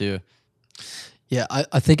people too. Yeah,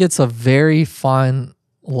 I think it's a very fine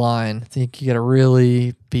line. I think you got to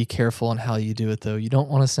really be careful on how you do it, though. You don't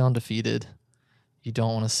want to sound defeated. You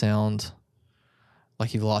don't want to sound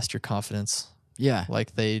like you've lost your confidence. Yeah.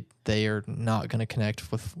 Like they are not going to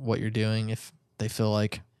connect with what you're doing if they feel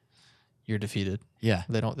like you're defeated. Yeah.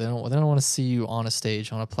 They don't want to see you on a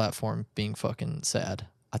stage, on a platform, being fucking sad.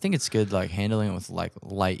 I think it's good like handling it with like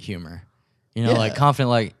light humor. Like Yeah. confident,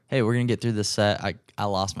 like, hey, we're gonna get through this set. I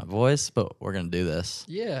lost my voice, but we're gonna do this.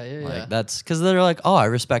 Yeah. Like that's because they're like, oh, I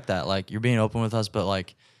respect that. Like you're being open with us, but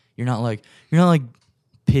like you're not like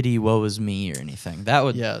pity, woe is me or anything.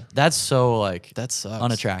 That's so like that sucks.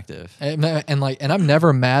 unattractive. And I'm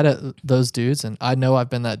never mad at those dudes, and I know I've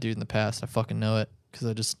been that dude in the past. I fucking know it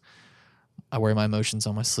because I wear my emotions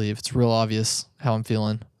on my sleeve. It's real obvious how I'm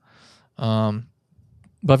feeling.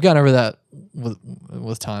 But I've gotten over that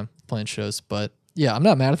with time playing shows. But yeah, I'm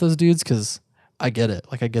not mad at those dudes because I get it.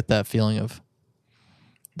 Like I get that feeling of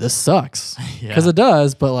this sucks because it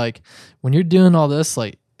does. But like when you're doing all this,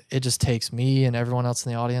 like it just takes me and everyone else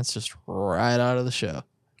in the audience just right out of the show.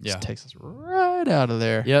 Yeah. Just takes us right out of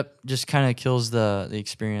there. Yep. Just kind of kills the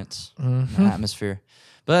experience, Mhm. the atmosphere.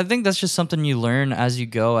 But I think that's just something you learn as you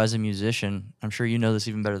go as a musician. I'm sure you know this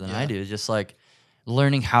even better than I Yeah. do. Just like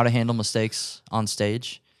learning how to handle mistakes on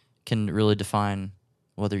stage can really define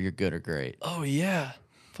whether you're good or great. Oh yeah.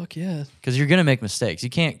 Fuck yeah. Because you're gonna make mistakes. You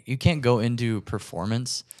can't go into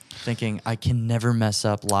performance thinking I can never mess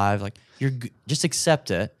up live. Like just accept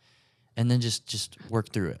it, and then just work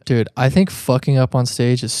through it. Dude, I think fucking up on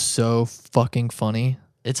stage is so fucking funny.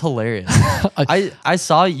 It's hilarious. I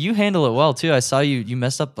saw you handle it well too. I saw you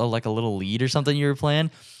messed up like a little lead or something you were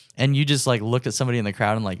playing, and you just like looked at somebody in the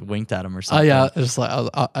crowd and like winked at them or Oh something. yeah, it's like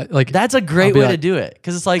I like That's a great I'll be way to like- do it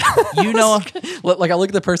because it's like like I look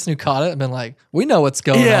at the person who caught it and been like, we know what's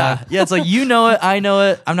going yeah on. yeah. It's like you know it, I know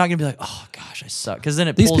it. I'm not gonna be like, oh gosh, I suck, because then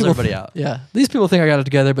it These pulls people everybody out. Yeah, these people think I got it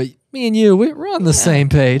together, but me and you, we're on the same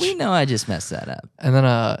page. We know I just messed that up. And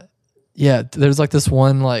then yeah, there's like this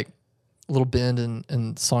one like little bend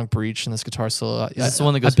in song Breach in this guitar solo. Is this the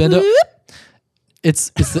one that goes? I bend up. It's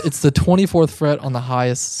the 24th fret on the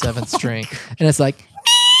highest 7th string, and it's like,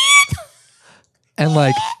 and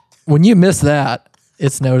like when you miss that,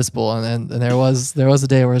 it's noticeable. And then there was a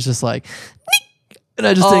day where it's just like, and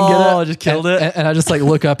I just didn't get it. Oh, just killed it. And I just like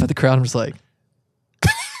look up at the crowd. I'm just like,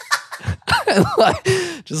 and like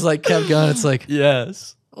just like kept going. It's like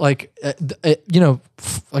Yes. like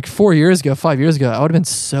like 4 years ago, 5 years ago, I would have been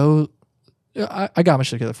so. I got my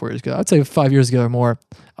shit together 4 years ago. I'd say 5 years ago or more.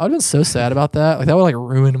 I would have been so sad about that. Like that would like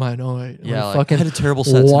ruin my night. Yeah, Like, like, I had a terrible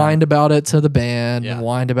set tonight. whined about it to the band Yeah. and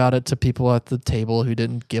whined about it to people at the table who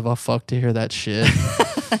didn't give a fuck to hear that shit.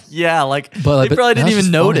 Yeah, like But they probably that's didn't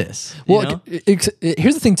even just funny. notice. you Well, know?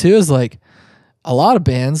 here's the thing too: is like a lot of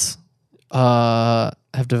bands have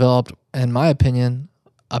developed, in my opinion,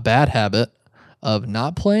 a bad habit of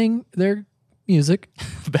not playing their music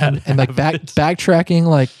Bad and like backtracking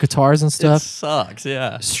like guitars and It stuff. sucks.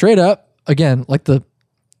 Yeah. Straight up, again, like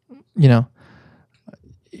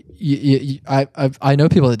I know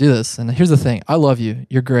people that do this, and here's the thing: I love you,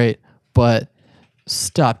 you're great, but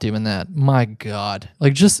stop doing that. My God,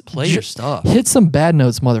 like just Play your stuff. hit some bad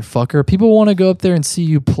notes, motherfucker. People want to go up there and see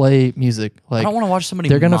you play music. Like I don't want to watch somebody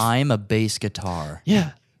they're gonna mime a bass guitar.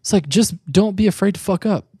 yeah, it's like just don't be afraid to fuck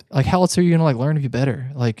up. Like how else are you gonna like learn to be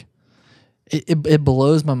better? Like it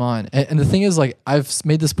blows my mind. And the thing is, like I've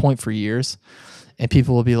made this point for years, and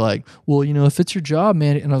people will be like, "Well, if it's your job,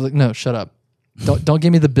 man," and I was like, "No, shut up. Don't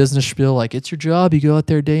give me the business spiel. Like it's your job. You go out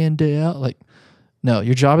there day in day out. Like no,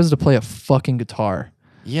 your job is to play a fucking guitar.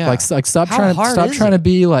 Yeah. Like stop How trying hard is to it?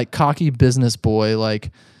 be like cocky business boy.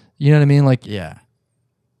 Like you know what I mean? Like Yeah.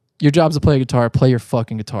 your job's to play a guitar. Play your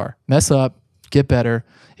fucking guitar. Mess up. Get better.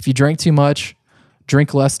 If you drink too much,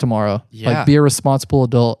 drink less tomorrow. Yeah. Like be a responsible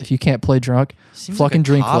adult. If you can't play drunk, Seems fucking like a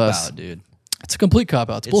drink cop less. out, dude. It's a complete cop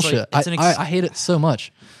out. It's It's like- bullshit. it's an I hate it so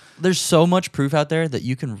much. There's so much proof out there that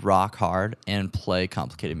you can rock hard and play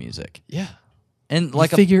complicated music. Yeah. And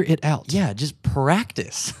Like like figure it out. yeah, just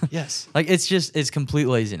practice. Yes. Like it's complete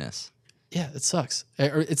laziness. Yeah, it sucks.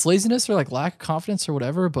 Or it's laziness or like lack of confidence or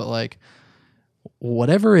whatever, but like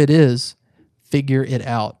whatever it is, figure it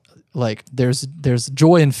out. Like there's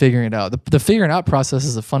joy in figuring it out. The figuring out process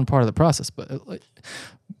is a fun part of the process,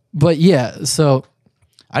 but yeah, so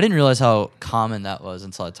I didn't realize how common that was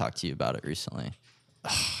until I talked to you about it recently.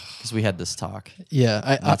 Because we had this talk.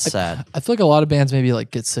 yeah, That's sad. I feel like a lot of bands maybe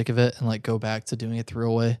like get sick of it and like go back to doing it the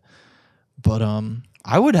real way. But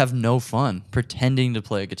I would have no fun pretending to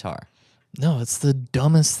play a guitar. no, it's the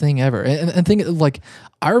dumbest thing ever. And think like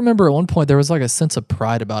I remember at one point there was like a sense of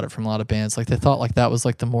pride about it from a lot of bands. Like they thought like that was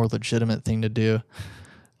like the more legitimate thing to do.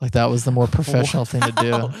 Like that was the more professional thing to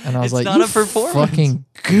do. And I was It's like, not you a performance." fucking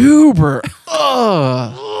goober.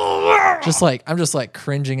 Ugh. I'm just like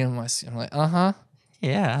cringing in my seat. I'm like, uh-huh.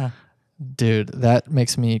 Yeah. Dude, that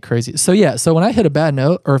makes me crazy. So yeah, so when I hit a bad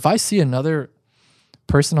note, or if I see another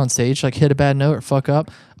person on stage like hit a bad note or fuck up,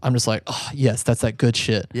 I'm just like, oh yes, that's that good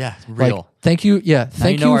shit. Yeah. Like, Real. thank you. Yeah. Now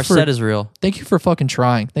Thank you know our for set is real. thank you for fucking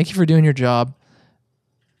trying. Thank you for doing your job.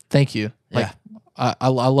 Thank you. Like I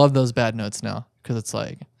love those bad notes now because it's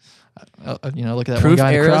like, look at that Proof one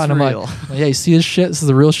guy in the era's crowd, and I'm real. like, yeah, you see his shit. This is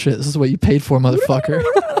the real shit. This is what you paid for, motherfucker.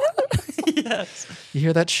 Yes. You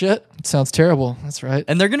hear that shit? It sounds terrible. That's right.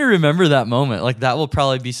 And they're going to remember that moment. Like that will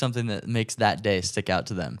probably be something that makes that day stick out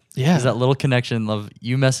to them. Yeah. Is that little connection of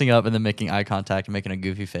you messing up and then making eye contact and making a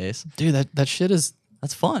goofy face. Dude, that shit is,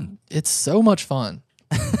 That's fun. it's so much fun.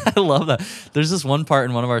 I love that. There's this one part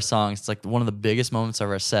in one of our songs. It's like one of the biggest moments of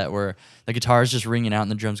our set where the guitar is just ringing out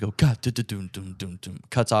and the drums go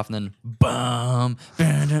cuts off and then bum,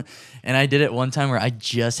 and I did it one time where I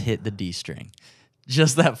just hit the D string.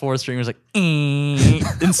 Just that fourth string was like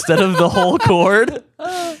instead of the whole chord,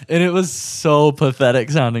 and it was so pathetic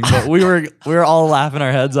sounding. But we were all laughing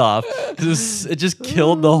our heads off. It just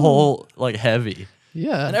killed the whole like heavy,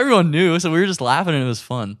 Yeah. and everyone knew, so we were just laughing and it was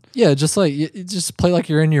fun. Yeah, just like you just play like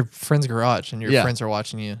you're in your friend's garage and your Yeah. friends are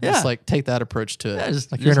watching you. Yeah. Just like take that approach to it. Yeah,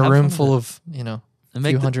 just- like you're in just a have room fun full with of, a And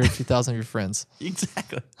make few the- hundred, a few thousand of your friends.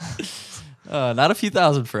 Exactly. Not a few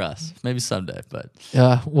thousand for us. Maybe someday, but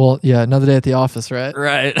Yeah, well, yeah, another day at the office, right?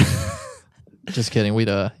 right. Just kidding. We'd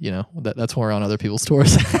that's when we're on other people's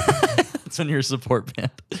tours. That's when you're a support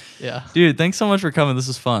band. yeah. Dude, thanks so much for coming. This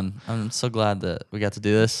was fun. I'm so glad that we got to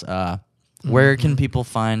do this. Where can people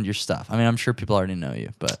find your stuff? I mean, I'm sure people already know you,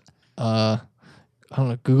 but I don't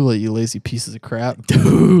know, Google it, you lazy pieces of crap.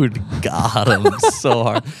 dude, got him so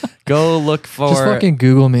hard. Go look for. Just fucking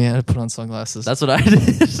Google me and put on sunglasses. That's what I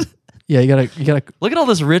did. yeah, you gotta Look at all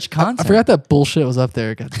this rich content. I forgot that bullshit was up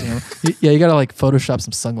there. God damn. Yeah, you gotta like Photoshop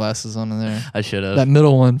some sunglasses on in there. I should have. That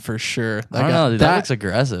middle one for sure. I don't know, dude, that looks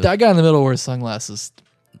aggressive. That guy in the middle wears sunglasses.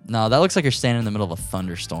 No, that looks like you're standing in the middle of a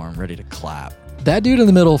thunderstorm, ready to clap. That dude in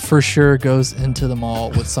the middle for sure goes into the mall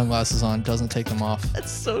with sunglasses on, doesn't take them off,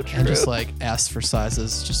 That's so true. and just like asks for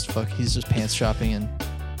sizes. He's just pants shopping and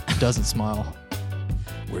doesn't smile.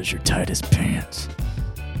 Where's your tightest pants?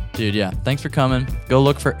 Dude, yeah. Thanks for coming. Go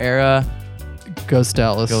look for Era. Ghost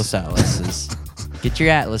Atlas. Ghost Atlases. Get your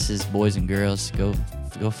atlases, boys and girls. Go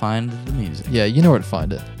find the music. Yeah, you know where to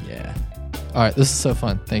find it. Yeah. All right, this is so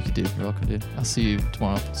fun. Thank you, dude. You're welcome, dude. I'll see you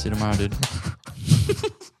tomorrow. See you tomorrow, dude.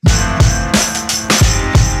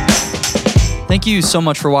 Thank you so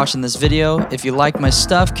much for watching this video. If you like my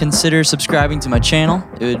stuff, consider subscribing to my channel.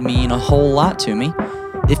 It would mean a whole lot to me.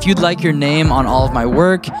 If you'd like your name on all of my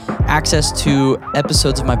work, access to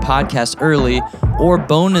episodes of my podcast early, or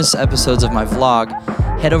bonus episodes of my vlog,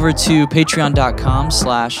 head over to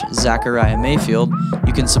patreon.com/Zachariah Mayfield.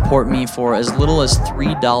 You can support me for as little as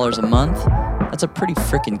 $3 a month. That's a pretty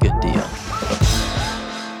freaking good deal.